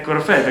ekkor a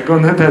fejbe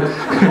gondoltad.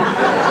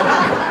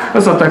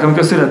 Azt mondták,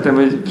 amikor születtem,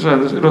 hogy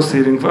sajnos rossz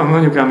hírünk van,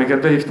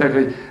 anyukámikat beívták,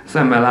 hogy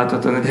szemmel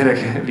láthatóan a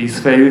gyerek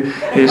vízfejű,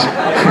 és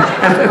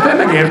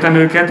megértem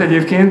őket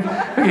egyébként,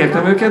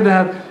 de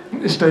hát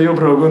Isten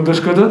jobbról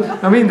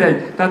gondoskodott. Na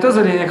mindegy, tehát az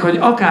a lényeg, hogy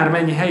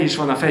akármennyi hely is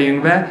van a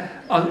fejünkbe,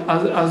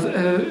 az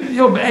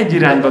jobb egy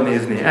irányba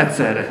nézni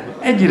egyszerre.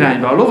 Egy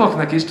irányba. A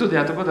lovaknak is,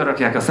 tudjátok, oda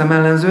rakják a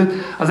szemellenzőt,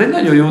 az egy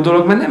nagyon jó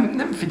dolog, mert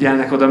nem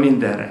figyelnek oda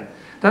mindenre.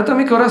 Tehát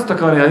amikor azt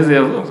akarja,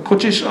 ezért a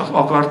kocsis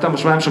akarta,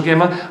 most már nem sok ilyen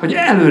van, hogy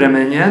előre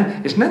menjen,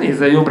 és ne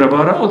nézzen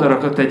jobbra-balra, oda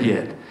rakott egy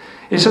ilyet.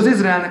 És az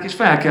Izraelnek is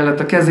fel kellett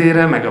a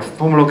kezére, meg a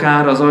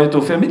homlokára, az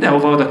ajtófél,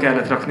 mindenhova oda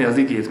kellett rakni az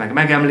igét, meg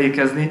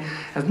megemlékezni.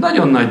 Ez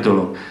nagyon nagy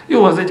dolog.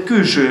 Jó, az egy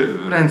külső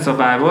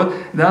rendszabály volt,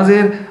 de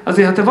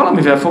azért ha te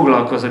valamivel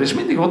foglalkozol, és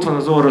mindig ott van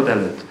az orrod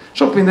előtt.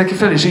 Sok mindenki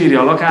fel is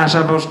írja a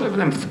lakásában, most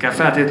nem kell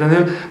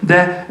feltétlenül,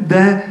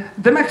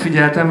 de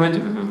megfigyeltem,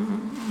 hogy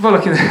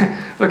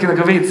valakinek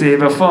a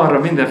WC-be, a falra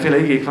mindenféle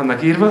igék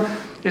vannak írva,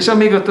 és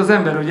amíg ott az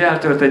ember ugye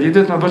eltölt egy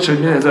időt, már bocs, hogy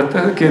mi ez a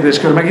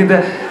kérdéskör megint,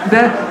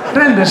 de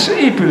rendes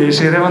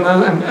épülésére van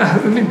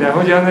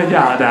mindenhogyan egy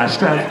áldás.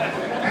 Tehát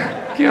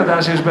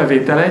kiadás és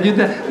bevétel együtt,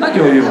 de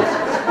nagyon jó.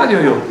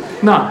 Nagyon jó.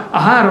 Na, a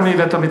 3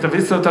 évet, amit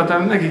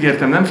visszautaltam,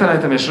 megígértem, nem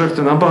felejtem, és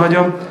rögtön abba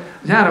hagyom.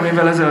 3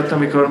 évvel ezelőtt,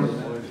 amikor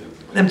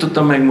nem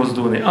tudtam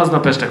megmozdulni.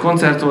 Aznap este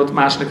koncert volt,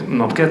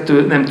 másnap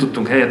 2, nem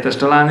tudtunk helyettest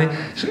találni,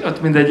 és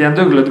ott mind egy ilyen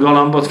döglött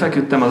galambot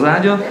feküdtem az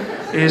ágyon,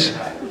 és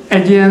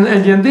egy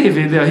ilyen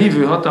DVD, a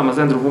Hívő Hatalom, az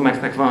Andrew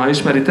Womacknek van, ha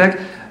ismeritek,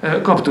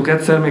 kaptuk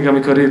egyszer, még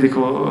amikor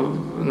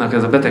Ildikónak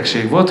ez a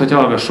betegség volt, hogy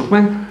hallgassuk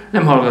meg.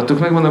 Nem hallgattuk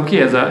meg, mondom, ki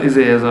ez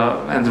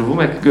a Andrew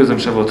Womack, gőzöm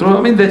se volt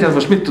róla. Mindegy, hát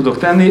most mit tudok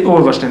tenni,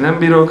 olvasni nem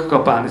bírok,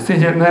 kapálni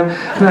szényeg nem.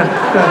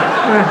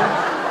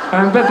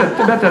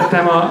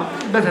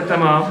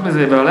 Betettem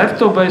a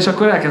laptopba, és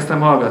akkor elkezdtem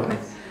hallgatni.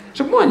 És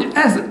akkor mondj,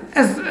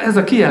 ez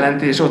a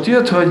kijelentés ott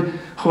jött,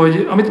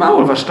 hogy amit már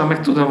olvastam,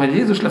 meg tudom, hogy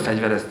Jézus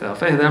lefegyverezte a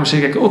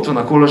fejedelmségek, ott van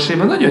a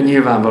Kolossében, nagyon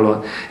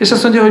nyilvánvalóan. És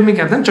azt mondja, hogy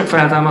minket nem csak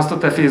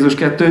feltámasztott Efézus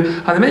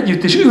 2, hanem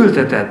együtt is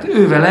ültetett,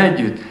 ővel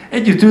együtt.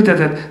 Együtt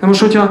ültetett. Na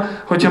most,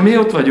 hogyha mi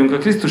ott vagyunk, a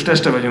Krisztus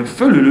teste vagyunk,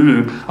 fölül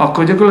ülünk,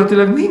 akkor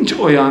gyakorlatilag nincs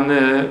olyan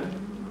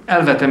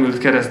elvetemült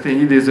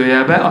keresztény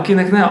idézőjelbe,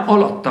 akinek ne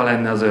alatta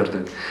lenne az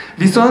ördög.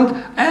 Viszont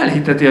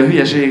elhiteti a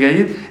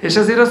hülyeségeit, és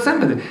ezért azt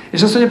szenvedi.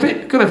 És azt mondja,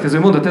 következő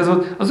mondat ez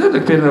volt, az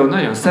ördög például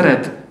nagyon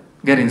szeret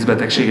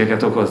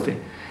gerincbetegségeket okozni.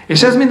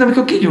 És ez mind,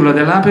 amikor kigyullad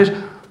el lába,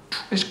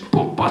 és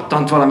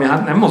pattant valami,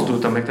 hát nem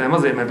mozdultam meg, nem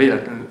azért, mert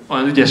véletlenül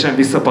olyan ügyesen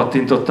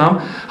visszapattintottam,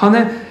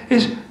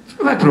 és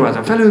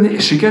megpróbáltam felülni,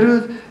 és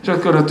sikerült, és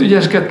akkor ott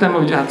ügyeskedtem,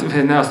 hogy hát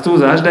ne az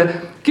túlzás,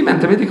 de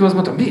kimentem Edikhoz,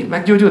 mondtam, mi?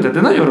 Meggyógyult?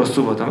 De nagyon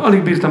rosszul voltam,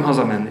 alig bírtam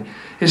hazamenni.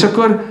 És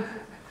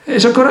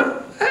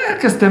akkor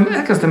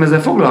elkezdtem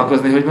ezzel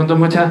foglalkozni, hogy mondom,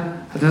 hogy hát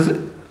ez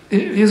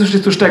Jézus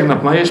Krisztus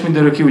tegnap, ma és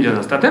mindörökké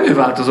ugyanaz. Tehát nem ő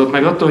változott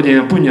meg attól, hogy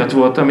én punnyat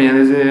voltam,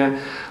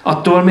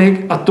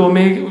 attól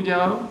még ugye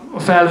a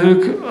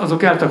felhők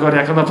azok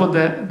eltakarják a napot,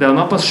 de a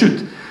nap az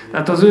süt.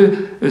 Tehát az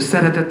ő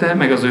szeretete,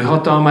 meg az ő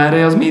hatalma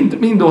ereje, az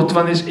mind ott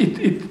van, és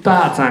itt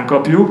tálcán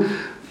kapjuk,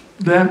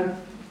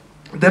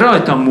 de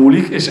rajtam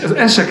múlik, és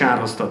ez se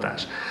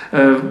kárhoztatás.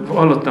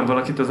 Hallottam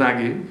valakit az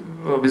Ági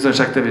a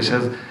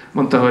bizonyságtevéshez,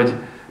 mondta,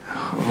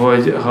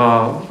 hogy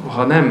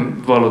ha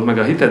nem vallod meg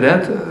a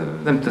hitedet,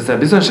 nem teszel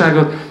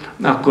bizonyságot,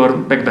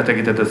 akkor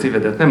megbetegíted a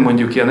szívedet. Nem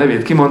mondjuk ki a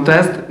nevét, ki mondta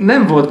ezt.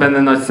 Nem volt benne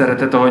nagy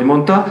szeretet, ahogy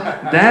mondta,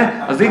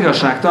 de az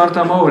igazság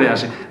tartalma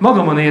óriási.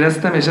 Magamon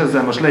éreztem, és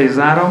ezzel most le is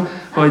zárom,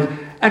 hogy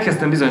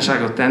elkezdtem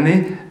bizonyságot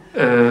tenni.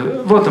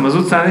 Voltam az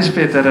utcán is,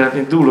 Péterrel,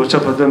 mint dúló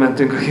csapatba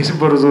mentünk, a kis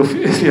borozó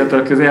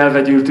fiatal közé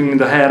elvegyültünk,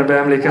 mint a herbe,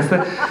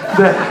 emlékeztek.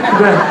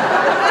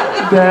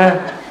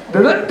 De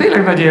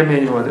tényleg nagy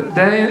élmény volt.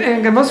 De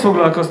engem az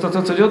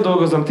foglalkoztatott, hogy ott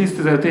dolgozom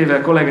 10-15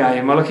 éve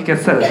kollégáimmal,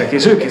 akiket szeretek,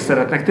 és ők is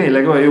szeretnek,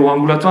 tényleg olyan jó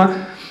hangulat van.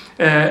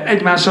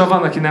 Egymással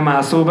van, aki nem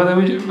áll szóba, de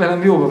úgy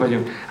velem jóba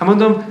vagyunk. Hát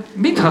mondom,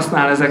 mit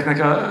használ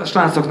ezeknek a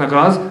srácoknak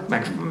az,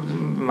 meg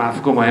már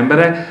komoly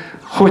emberek,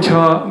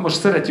 hogyha most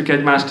szeretjük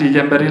egymást így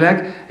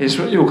emberileg,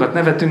 és jókat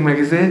nevetünk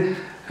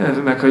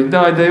meg hogy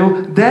de jó,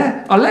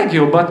 de a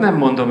legjobbat nem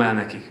mondom el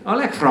nekik, a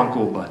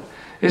legfrankóbbat.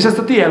 És ezt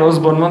a T.L.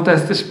 Osborne mondta,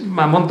 ezt és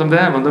már mondtam, de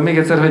elmondom még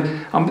egyszer, hogy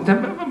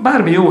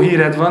bármi jó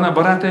híred van a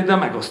barátaiddal,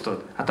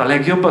 megosztod. Hát a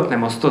legjobbat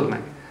nem osztod meg.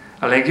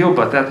 A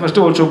legjobbat? Tehát most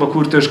olcsóbb a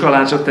kurtős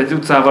kalácsot egy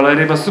utcával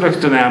elébb, azt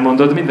rögtön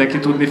elmondod, mindenki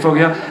tudni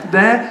fogja,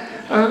 de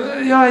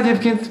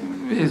egyébként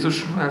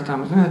Jézus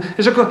eltámad.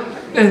 És akkor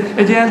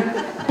egy ilyen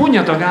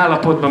punyatag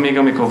állapotban még,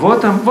 amikor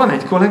voltam, van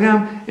egy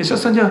kollégám, és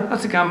azt mondja,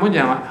 Acikám,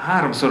 mondjál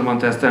már, 3-szor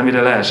mondta ezt el,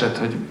 mire leesett,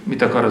 hogy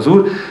mit akar az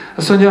úr.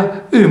 Azt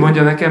mondja, ő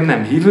mondja nekem,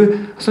 nem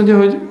hívő, azt mondja,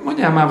 hogy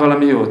mondjál már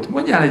valami jót,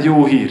 mondjál egy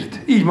jó hírt.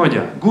 Így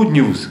mondja, good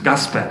news,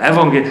 gospel,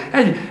 evangélium.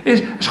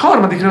 És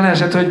harmadikra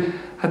leesett, hogy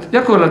hát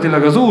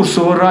gyakorlatilag az úr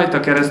szól rajta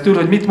keresztül,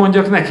 hogy mit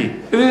mondjak neki.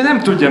 Ő nem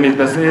tudja, mit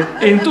beszél,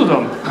 én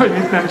tudom, hogy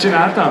mit nem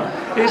csináltam.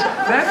 És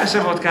de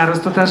se volt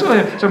károztatás,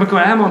 olyan, és amikor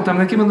elmondtam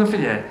neki, mondom,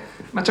 figyelj,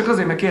 már csak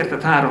azért, mert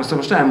kérted 3-szor,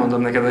 most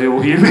elmondom neked a jó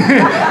hírt.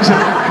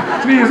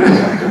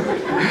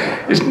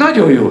 És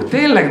nagyon jó,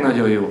 tényleg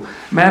nagyon jó.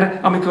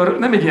 Mert amikor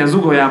nem egy ilyen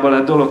zugolyába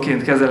lett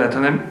dologként kezeled,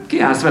 hanem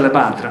kiállsz vele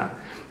bátran.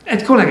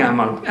 Egy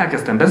kollégámmal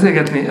elkezdtem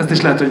beszélgetni, ezt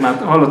is lehet, hogy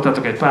már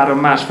hallottátok egy páran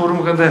más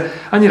fórumokon, de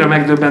annyira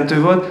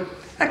megdöbbentő volt.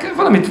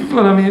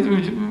 Valami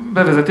úgy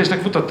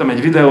bevezetésnek mutattam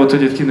egy videót,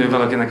 hogy itt kinő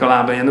valakinek a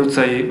lába, ilyen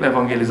utcai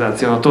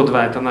evangelizáció, a Todd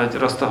White, a nagy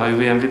rasztahajú,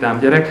 ilyen vidám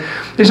gyerek.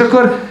 És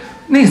akkor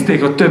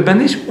nézték ott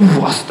többen is,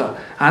 aszta.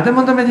 Hát de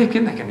mondom,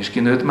 egyébként nekem is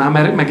kinőtt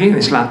már, meg én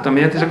is láttam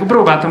ilyet, és akkor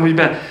próbáltam úgy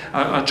be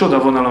a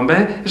csodavonalon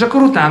be, és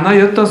akkor utána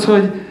jött az,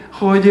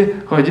 hogy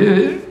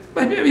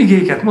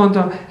igéket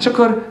mondtam, és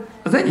akkor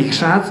az egyik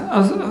srác,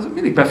 az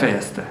mindig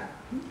befejezte.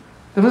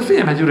 De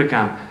figyelj meg,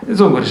 Gyurekám,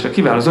 zongorista,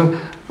 kiváló zongor.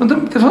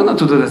 Mondom, te honnan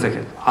tudod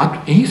ezeket? Hát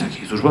én hiszek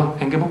Jézusba,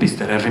 engem a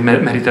Piszter Ervin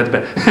merített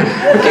be.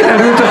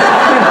 Kiderült,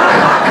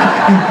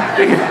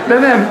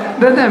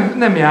 de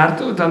nem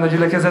járt utána a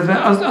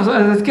gyülekezetbe,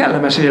 ez egy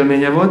kellemes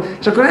élménye volt,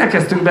 és akkor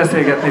elkezdtünk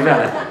beszélgetni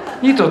vele.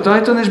 Nyitott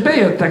ajtón, és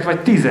bejöttek vagy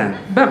 10.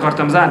 Be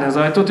akartam zárni az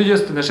ajtót, hogy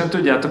ösztönösen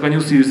tudjátok, a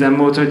nyuszi üzem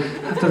volt, hogy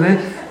hát azért,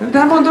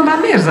 de mondom,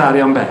 hát miért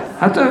zárjam be?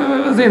 Hát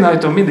az én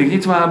ajtóm mindig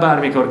nyitva áll,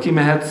 bármikor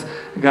kimehetsz,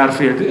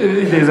 Garfield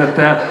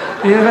idézettel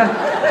élve.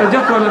 Tehát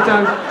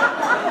gyakorlatilag,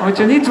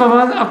 hogyha nyitva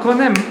van, akkor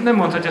nem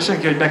mondhatja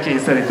senki, hogy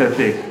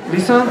bekényszerítették.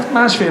 Viszont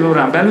másfél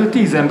órán belül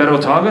 10 ember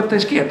ott hallgatta,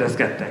 és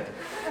kérdezgettek.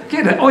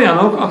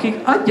 Olyanok, akik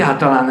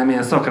egyáltalán nem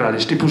ilyen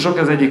szakrális típusok,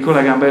 az egyik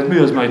kollégám bejött, mi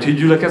az majd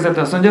hídgyülekezet,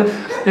 azt mondja,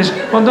 és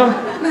mondom,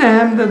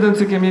 nem, de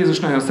döncikém, Jézus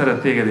nagyon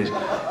szeret téged is.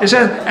 És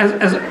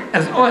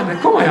ez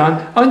komolyan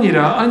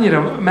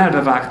annyira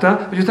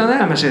melbevágta, hogy utána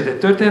elmesélt egy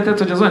történetet,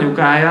 hogy az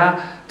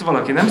anyukáját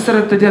valaki nem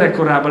szerette,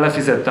 gyerekkorában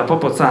lefizette a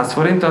papot 100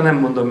 forinttal, nem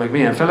mondom meg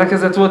milyen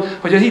felekezet volt,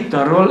 hogy a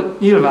hittanról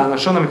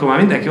nyilvánosan, amikor már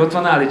mindenki ott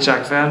van,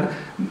 állítsák fel,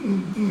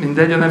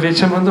 mindegy, a nevét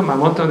sem mondom, már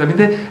mondtam, de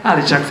mindegy,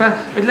 állítsák fel,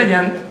 hogy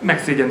legyen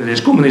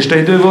megszégyenülés. Kommunista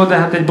idő volt, de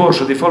hát egy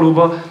borsodi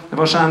faluba,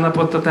 vasárnap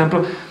ott a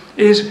templom,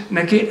 és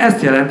neki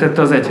ezt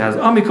jelentette az egyház.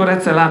 Amikor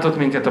egyszer látott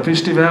minket a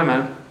Pistivel,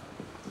 mert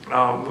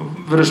a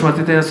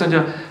Vörösmarty azt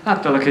mondja,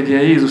 láttalak egy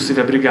ilyen Jézus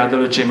szíve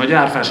brigáddal, öcsém, a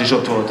Gyárfás is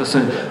ott volt. Azt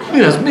mondja,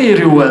 mi ez, miért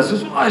jó ez?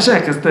 És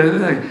elkezdte,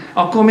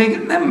 akkor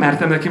még nem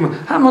mertem neki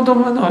mondani. Hát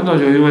mondom,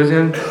 nagyon jó, ez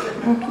ilyen,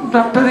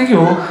 de pedig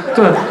jó.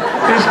 Tudod,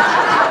 és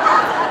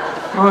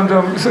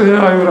mondom,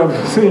 jaj uram,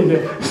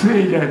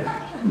 szégyen,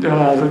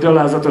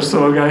 gyalázatos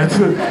szolgálat.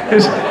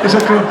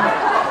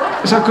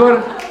 És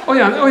akkor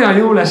olyan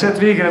jól esett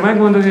végre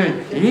megmondani,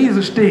 hogy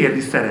Jézus téged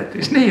is szeret.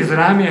 És nézd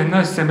rám ilyen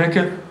nagy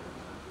szemekkel.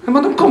 Nem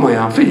mondom,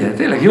 komolyan, figyelj,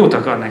 tényleg jót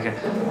akar neked.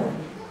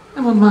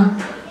 Nem mondd már.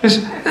 És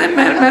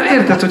mert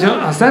érted, hogy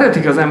ha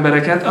szeretik az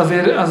embereket,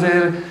 azért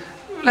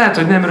lehet,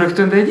 hogy nem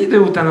rögtön, de egy idő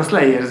után azt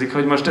leérzik,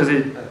 hogy most ez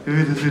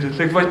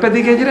egy vagy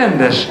pedig egy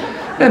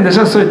rendes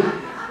az, hogy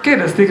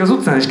kérdezték, az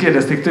utcán is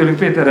kérdezték tőlünk,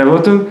 Péterrel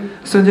voltunk,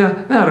 azt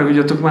mondja, ne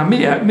haragudjatok már,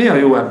 mi a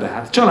jó ebbe?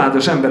 Hát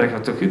családos emberek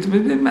vagytok, itt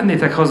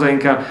mennétek haza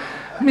inkább.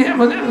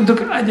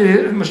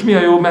 Most mi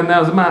a jó benne,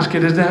 az más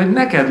kérdés, de hogy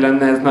neked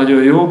lenne ez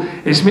nagyon jó,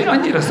 és mi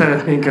annyira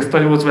szeretnénk ezt a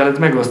jót veled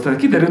megosztani.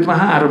 Kiderült, már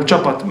 3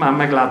 csapat már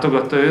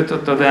meglátogatta őt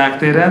ott a Deák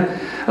téren.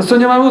 Azt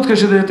mondja, már múltkor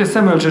is idejött egy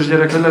szemölcsös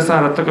gyerek, hogy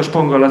leszáradtak a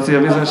Spongalaci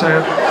a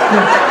bizonyságot.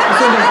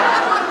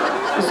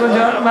 Azt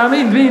mondja, már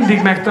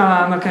mindig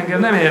megtalálnak engem,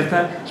 nem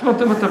értem. És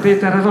mondtam a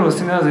Péterre,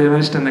 valószínűleg azért,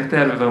 mert Istennek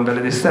terve van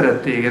veled, és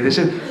szeret téged.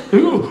 És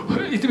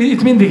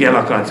itt mindig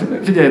elakad.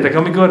 Figyeljetek,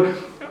 amikor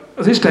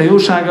az Isten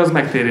jósága az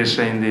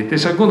megtérésre indít,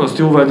 és a gonoszt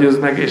jóval győz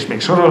meg, és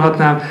még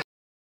sorolhatnám.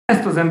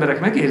 Ezt az emberek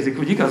megérzik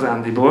úgy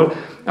igazándiból,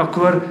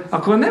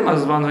 akkor nem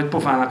az van, hogy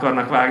pofán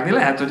akarnak vágni,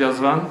 lehet, hogy az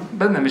van,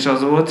 bennem is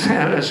az volt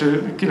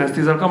első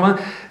 9-10 alkalommal,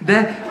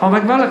 de ha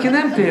meg valaki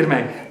nem tér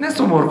meg, ne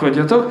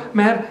szomorkodjatok,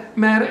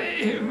 mert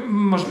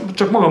most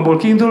csak magamból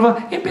kiindulva,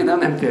 én például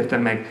nem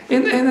tértem meg.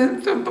 Én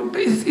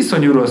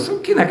iszonyú rossz.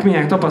 Kinek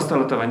milyen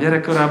tapasztalata van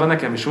gyerekkorában,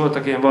 nekem is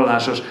voltak ilyen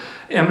vallásos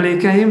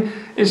emlékeim,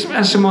 és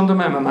ezt sem mondom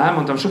el, mert már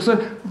elmondtam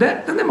sokszor,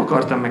 de nem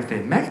akartam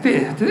megtérni.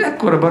 Megtérni?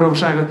 Ekkora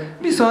baromságot.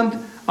 Viszont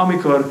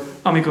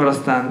amikor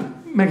aztán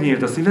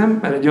megnyílt a szívem,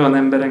 mert egy olyan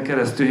emberen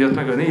keresztül jött,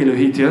 meg olyan élő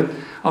hit jött,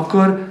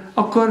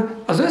 akkor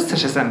az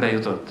összes eszembe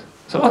jutott.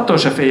 Szóval attól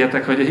se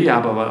féljetek, hogy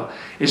hiába vala.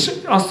 És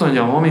azt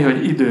mondja a mami,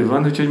 hogy idő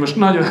van, úgyhogy most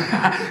nagyon...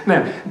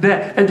 nem,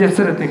 de egyet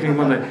szeretnék még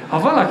mondani.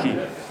 Ha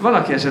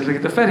valaki esetleg,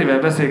 itt a Ferivel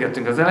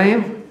beszélgettünk az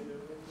elején,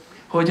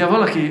 hogyha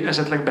valaki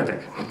esetleg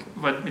beteg,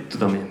 vagy mit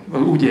tudom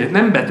én, úgy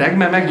nem beteg,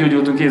 mert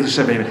meggyógyultunk Jézus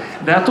sebeiben,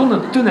 de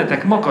a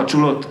tünetek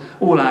makacsulott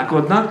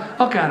ólálkodnak,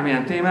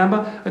 akármilyen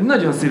témában, hogy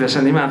nagyon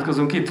szívesen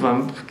imádkozunk, itt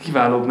van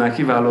kiválóbbnál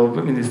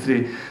kiválóbb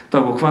minisztri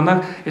tagok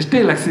vannak, és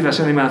tényleg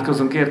szívesen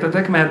imádkozunk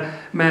értetek,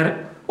 mert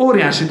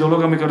óriási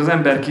dolog, amikor az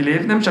ember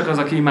kilép, nem csak az,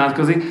 aki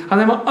imádkozik,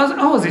 hanem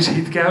ahhoz is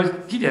hit kell, hogy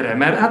kigyere,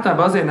 mert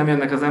általában azért nem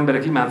jönnek az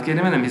emberek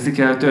imádkérni, mert nem hiszik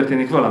el, hogy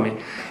történik valami.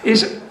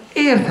 És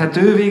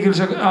érthető végül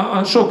csak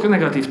a sok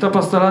negatív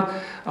tapasztalat,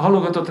 a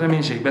halogatott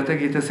reménység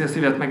betegé teszi a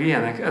szívet, meg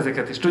ilyenek,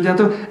 ezeket is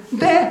tudjátok,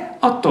 de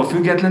attól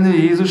függetlenül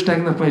Jézus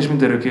tegnap ma is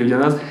mindörökké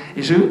ugyanaz,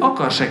 és ő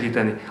akar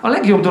segíteni. A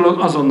legjobb dolog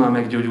azonnal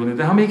meggyógyulni,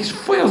 de ha mégis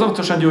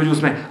folyamatosan gyógyulsz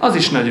meg, az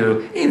is nagyon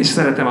jó. Én is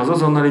szeretem az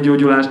azonnali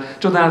gyógyulást,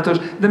 csodálatos,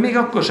 de még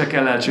akkor se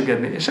kell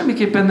elcsüggedni, és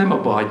semmiképpen nem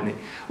abba hagyni.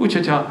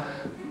 Úgyhogy ha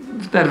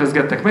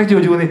tervezgettek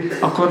meggyógyulni,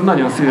 akkor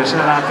nagyon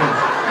szívesen látom.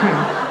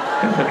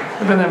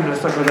 Ebben nem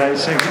lesz akadály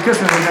senki.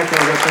 Köszönöm, hogy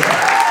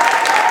meghallgattak.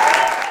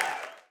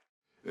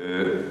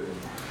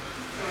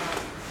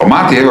 A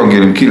Máté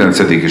evangélium 9.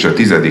 és a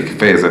 10.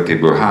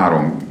 fejezetéből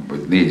 3 vagy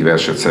 4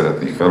 verset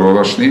szeretnék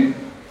felolvasni.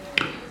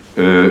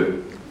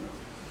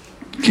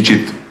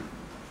 Kicsit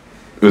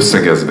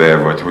összegezve,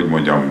 vagy hogy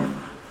mondjam,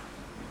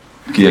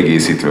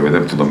 kiegészítve, vagy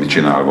nem tudom mit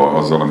csinálva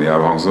azzal, ami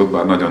elhangzott,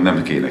 bár nagyon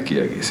nem kéne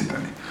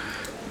kiegészíteni.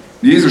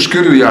 Jézus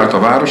körüljárt a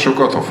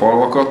városokat, a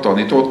falvakat,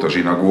 tanított a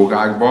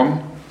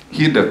zsinagógákban,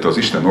 hirdette az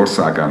Isten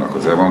országának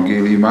az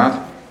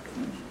evangéliumát,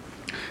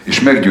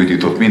 és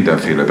meggyógyított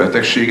mindenféle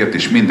betegséget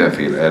és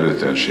mindenféle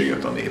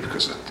erőtlenséget a nép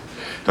között.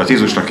 Tehát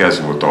Jézusnak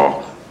ez volt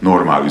a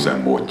normál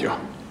üzemmódja.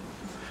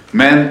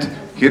 Ment,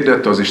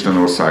 hirdette az Isten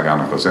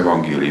országának az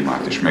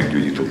evangéliumát, és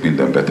meggyógyított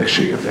minden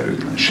betegséget,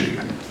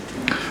 erőtlenséget.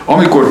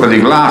 Amikor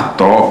pedig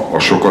látta a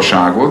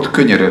sokaságot,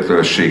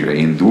 könyörületlenségre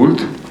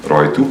indult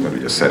rajtuk, mert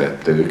ugye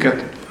szerette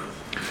őket,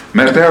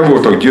 mert el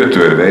voltak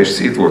gyötörve és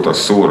szét voltak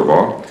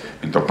szórva,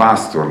 mint a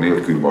pásztor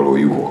nélkül való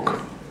juhok.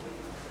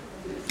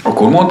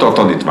 Akkor mondta a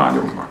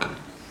tanítványoknak: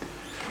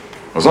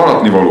 az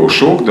aratnivaló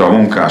sok, de a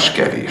munkás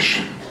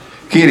kevés.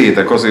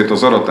 Kérjétek azért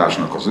az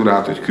aratásnak az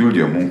urát, hogy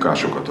küldjön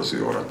munkásokat az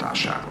ő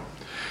aratásába.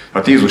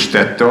 Hát Jézus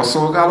tette a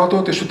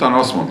szolgálatot, és utána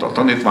azt mondta a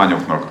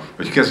tanítványoknak,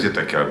 hogy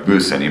kezdjetek el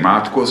bőszen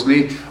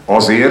imádkozni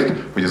azért,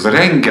 hogy ez a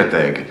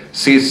rengeteg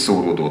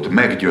szétszóródott,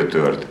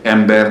 meggyötört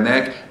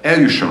embernek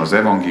eljusson az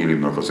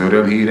evangéliumnak az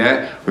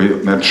örömhíre,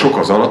 mert sok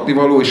az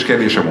aratnivaló és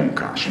kevés a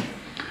munkás.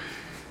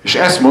 És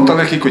ezt mondta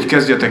nekik, hogy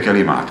kezdjetek el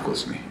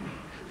imádkozni.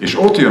 És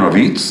ott jön a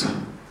vicc,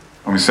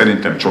 ami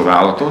szerintem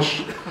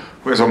csodálatos,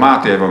 hogy ez a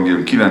Máté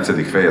evangélium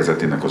 9.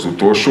 fejezetének az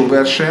utolsó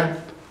verse,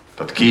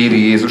 tehát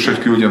kéri Jézus, hogy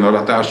küldjön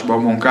aratásba a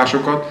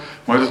munkásokat,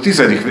 majd a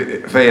 10.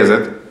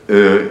 fejezet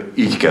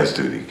így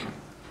kezdődik.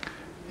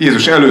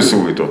 Jézus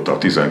előszólította a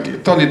 12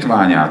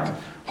 tanítványát,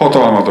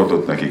 hatalmat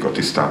adott nekik a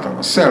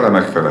tisztátalan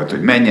szellemek felett,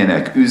 hogy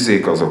menjenek,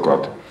 üzzék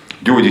azokat,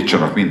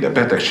 gyógyítsanak minden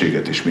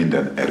betegséget és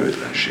minden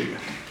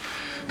erőtlenséget.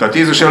 Tehát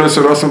Jézus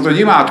először azt mondta, hogy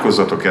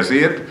imádkozzatok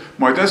ezért,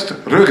 majd ezt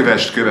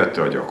rögvest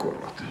követte a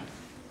gyakorlat.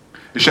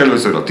 És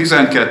először a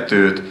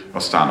 12-t,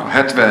 aztán a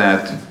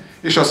 70-et,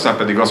 és aztán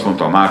pedig azt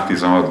mondta a Márk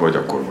 16-ban, hogy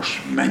akkor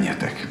most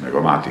menjetek, meg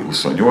a Máté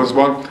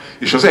 28-ban,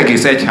 és az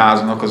egész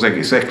egyháznak, az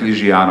egész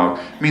eklézsiának,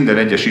 minden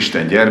egyes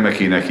Isten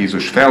gyermekének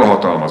Jézus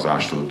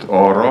felhatalmazást ad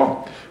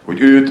arra,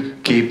 hogy őt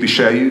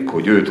képviseljük,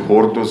 hogy őt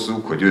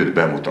hordozzuk, hogy őt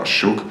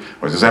bemutassuk,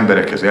 hogy az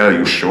emberekhez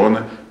eljusson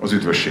az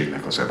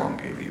üdvösségnek az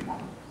evangéliuma.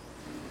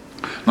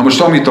 Na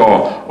most, amit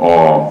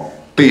a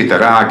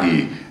Péter,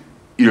 Ági,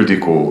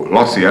 Ildikó,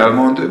 Laci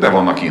elmond, be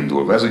vannak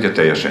indulva. Ez ugye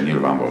teljesen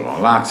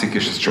nyilvánvalóan látszik,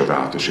 és ez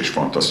csodálatos és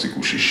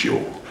fantasztikus is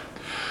jó.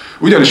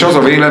 Ugyanis az a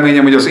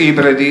véleményem, hogy az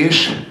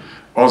ébredés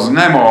az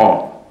nem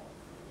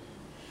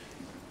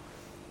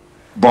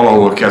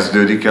valahol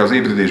kezdődik el, az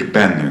ébredés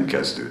bennünk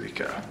kezdődik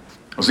el.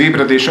 Az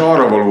ébredés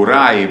arra való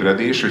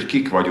ráébredés, hogy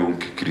kik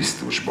vagyunk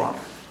Krisztusban.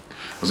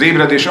 Az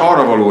ébredés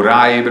arra való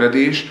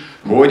ráébredés,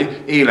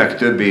 hogy élek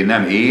többé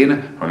nem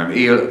én, hanem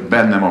él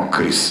bennem a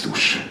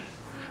Krisztus.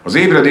 Az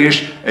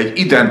ébredés egy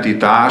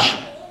identitás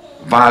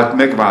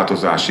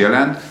megváltozás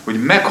jelent,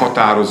 hogy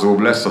meghatározóbb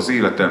lesz az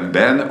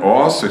életemben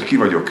az, hogy ki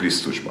vagyok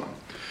Krisztusban.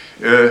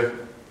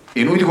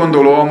 Én úgy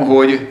gondolom,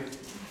 hogy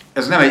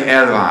ez nem egy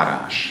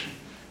elvárás.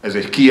 Ez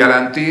egy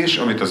kijelentés,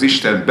 amit az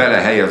Isten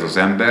belehelyez az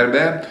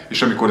emberbe,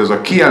 és amikor ez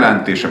a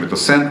kijelentés, amit a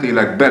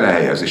Szentlélek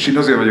belehelyez, és én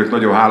azért vagyok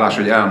nagyon hálás,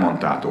 hogy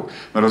elmondtátok,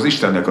 mert az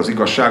Istennek az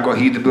igazsága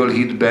hitből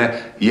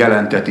hitbe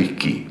jelentetik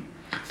ki.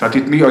 Tehát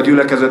itt mi a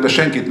gyülekezetben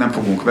senkit nem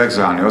fogunk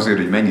vegzálni azért,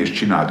 hogy menj és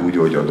csináld úgy,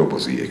 hogy a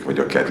doboziék, vagy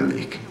a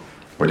kedlék,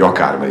 vagy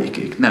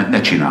akármelyikék.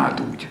 Ne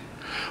csináld úgy.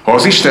 Ha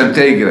az Isten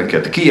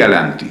téged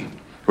kijelenti,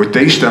 hogy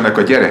te Istennek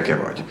a gyereke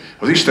vagy,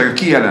 az Isten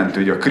kijelenti,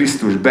 hogy a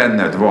Krisztus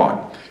benned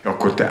van,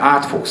 akkor te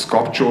át fogsz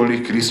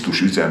kapcsolni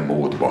Krisztus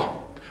üzemmódba.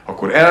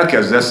 Akkor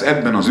elkezdesz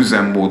ebben az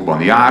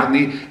üzemmódban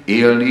járni,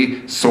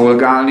 élni,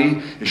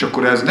 szolgálni, és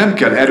akkor ez nem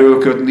kell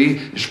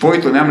erőlködni, és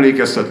folyton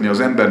emlékeztetni az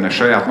embernek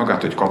saját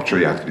magát, hogy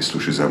kapcsolját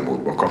Krisztus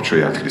üzemmódba,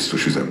 kapcsolját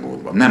Krisztus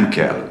üzemmódba. Nem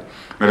kell,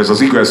 mert ez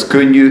az igaz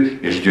könnyű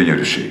és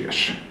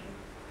gyönyörűséges.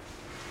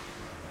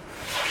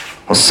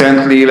 A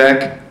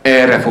Szentlélek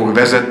erre fog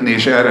vezetni,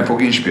 és erre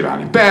fog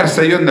inspirálni.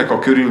 Persze jönnek a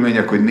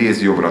körülmények, hogy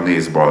nézz jobbra,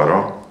 nézz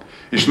balra,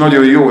 és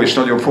nagyon jó és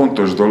nagyon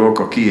fontos dolog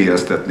a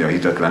kiéleztetni a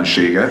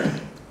hitetlenséget,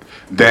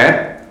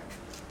 de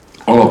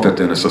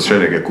alapvetően ezt a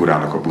seregek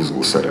urának a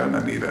buzgó szerelme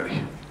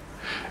műveli.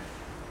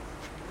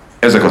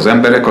 Ezek az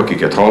emberek,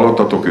 akiket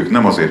hallottatok, ők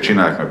nem azért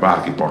csinálják, mert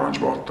bárki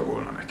parancsba adta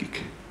volna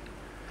nekik.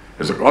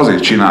 Ezek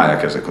azért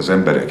csinálják ezek az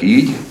emberek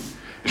így,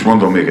 és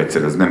mondom még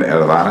egyszer, ez nem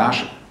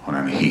elvárás,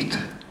 hanem hit.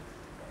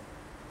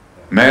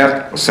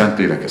 Mert a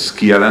Szentlélek ezt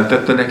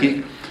kijelentette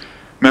nekik,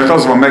 mert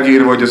az van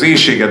megírva, hogy az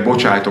éhséget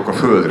bocsájtok a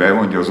földre,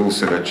 mondja az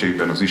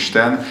Ószövetségben az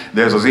Isten,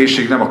 de ez az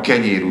éhség nem a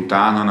kenyér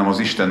után, hanem az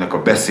Istennek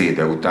a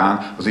beszéde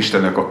után, az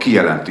Istennek a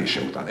kijelentése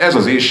után. Ez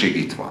az éhség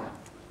itt van.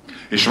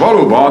 És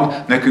valóban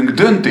nekünk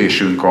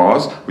döntésünk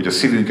az, hogy a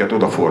szívünket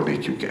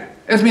odafordítjuk-e.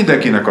 Ez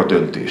mindenkinek a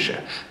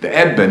döntése. De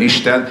ebben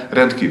Isten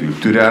rendkívül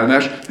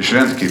türelmes és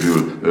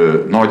rendkívül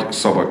nagy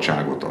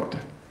szabadságot ad.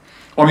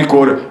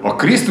 Amikor a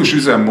Krisztus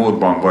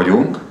üzemmódban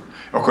vagyunk,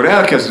 akkor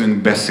elkezdünk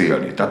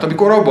beszélni. Tehát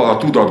amikor abban a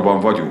tudatban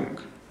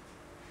vagyunk,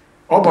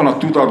 abban a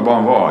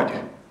tudatban vagy,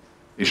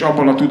 és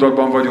abban a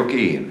tudatban vagyok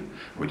én,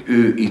 hogy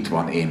ő itt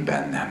van én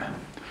bennem.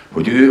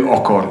 Hogy ő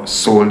akar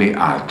szólni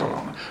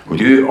általam.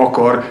 Hogy ő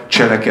akar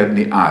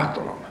cselekedni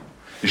általam.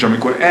 És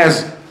amikor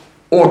ez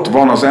ott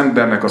van az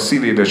embernek a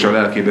szívében és a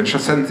lelkében, és a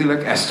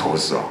Szentlélek ezt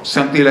hozza. A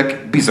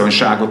Szentlélek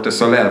bizonyságot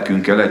tesz a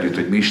lelkünkkel együtt,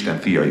 hogy mi Isten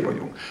fiai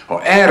vagyunk.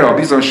 Ha erre a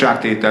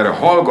bizonyságtételre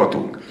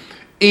hallgatunk,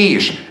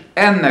 és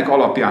ennek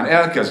alapján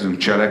elkezdünk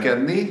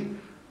cselekedni,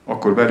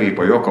 akkor belép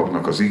a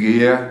Jakabnak az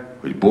igéje,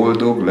 hogy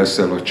boldog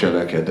leszel a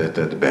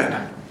cselekedetedben.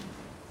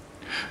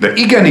 De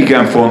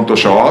igen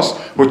fontos az,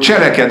 hogy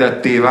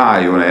cselekedetté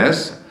váljon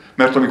ez,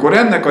 mert amikor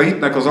ennek a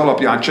hitnek az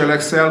alapján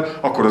cselekszel,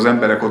 akkor az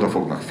emberek oda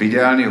fognak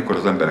figyelni, akkor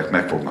az emberek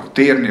meg fognak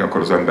térni,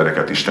 akkor az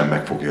embereket Isten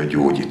meg fogja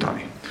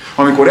gyógyítani.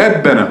 Amikor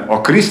ebben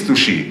a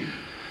krisztusi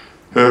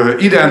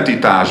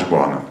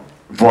identitásban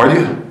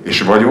vagy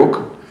és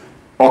vagyok,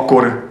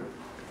 akkor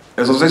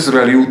ez az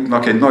izraeli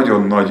útnak egy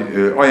nagyon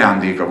nagy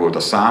ajándéka volt a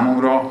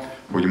számomra,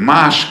 hogy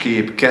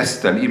másképp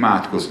kezdtem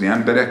imádkozni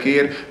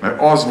emberekért,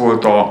 mert az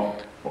volt a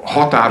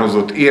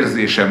határozott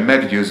érzésem,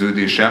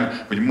 meggyőződésem,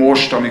 hogy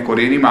most, amikor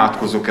én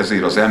imádkozok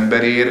ezért az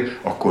emberért,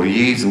 akkor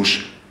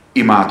Jézus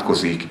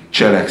imádkozik,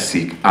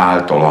 cselekszik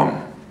általam.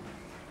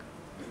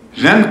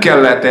 És nem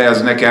kellett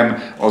ez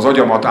nekem az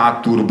agyamat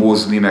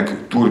átturbózni, meg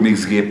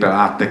turmixgéppel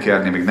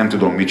áttekerni, meg nem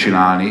tudom mit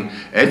csinálni.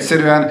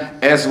 Egyszerűen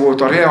ez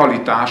volt a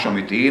realitás,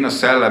 amit én a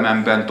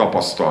szellememben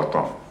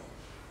tapasztaltam.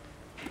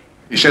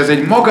 És ez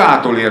egy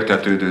magától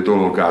értetődő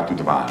dologgá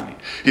tud válni.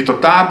 Itt a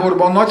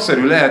táborban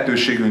nagyszerű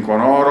lehetőségünk van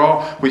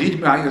arra, hogy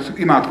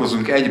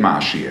imádkozzunk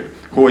egymásért,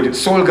 hogy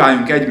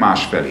szolgáljunk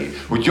egymás felé,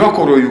 hogy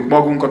gyakoroljuk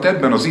magunkat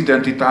ebben az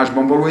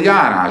identitásban való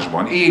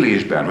járásban,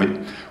 élésben,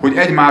 hogy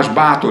egymást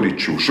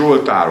bátorítsuk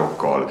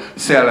zsoltárokkal,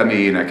 szellemi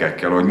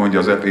énekekkel, ahogy mondja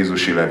az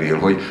Efézusi levél,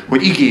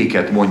 hogy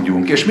igéket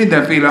mondjunk, és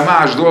mindenféle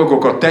más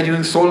dolgokat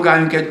tegyünk,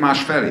 szolgáljunk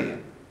egymás felé.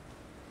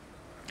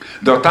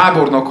 De a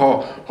tábornak,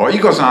 ha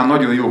igazán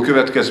nagyon jó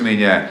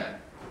következménye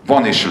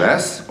van és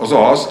lesz, az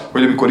az,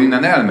 hogy amikor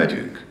innen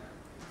elmegyünk,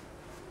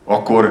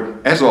 akkor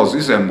ez az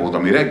üzemmód,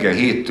 ami reggel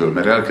 7-től,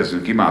 mert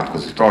elkezdünk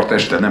imádkozni, tart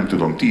este nem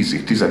tudom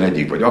 10-ig,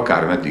 11-ig, vagy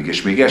akármeddig,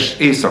 és még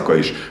éjszaka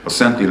is a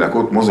Szentlélek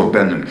ott mozog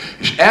bennünk,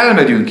 és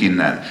elmegyünk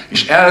innen,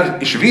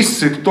 és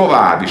visszük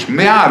tovább, és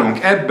mi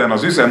járunk ebben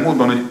az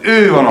üzemmódban, hogy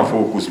ő van a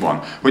fókuszban,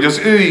 hogy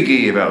az ő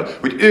igével,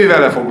 hogy ő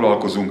vele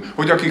foglalkozunk,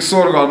 hogy akik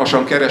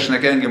szorgalmasan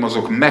keresnek engem,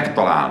 azok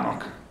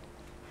megtalálnak.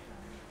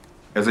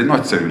 Ez egy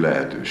nagyszerű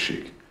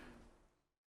lehetőség.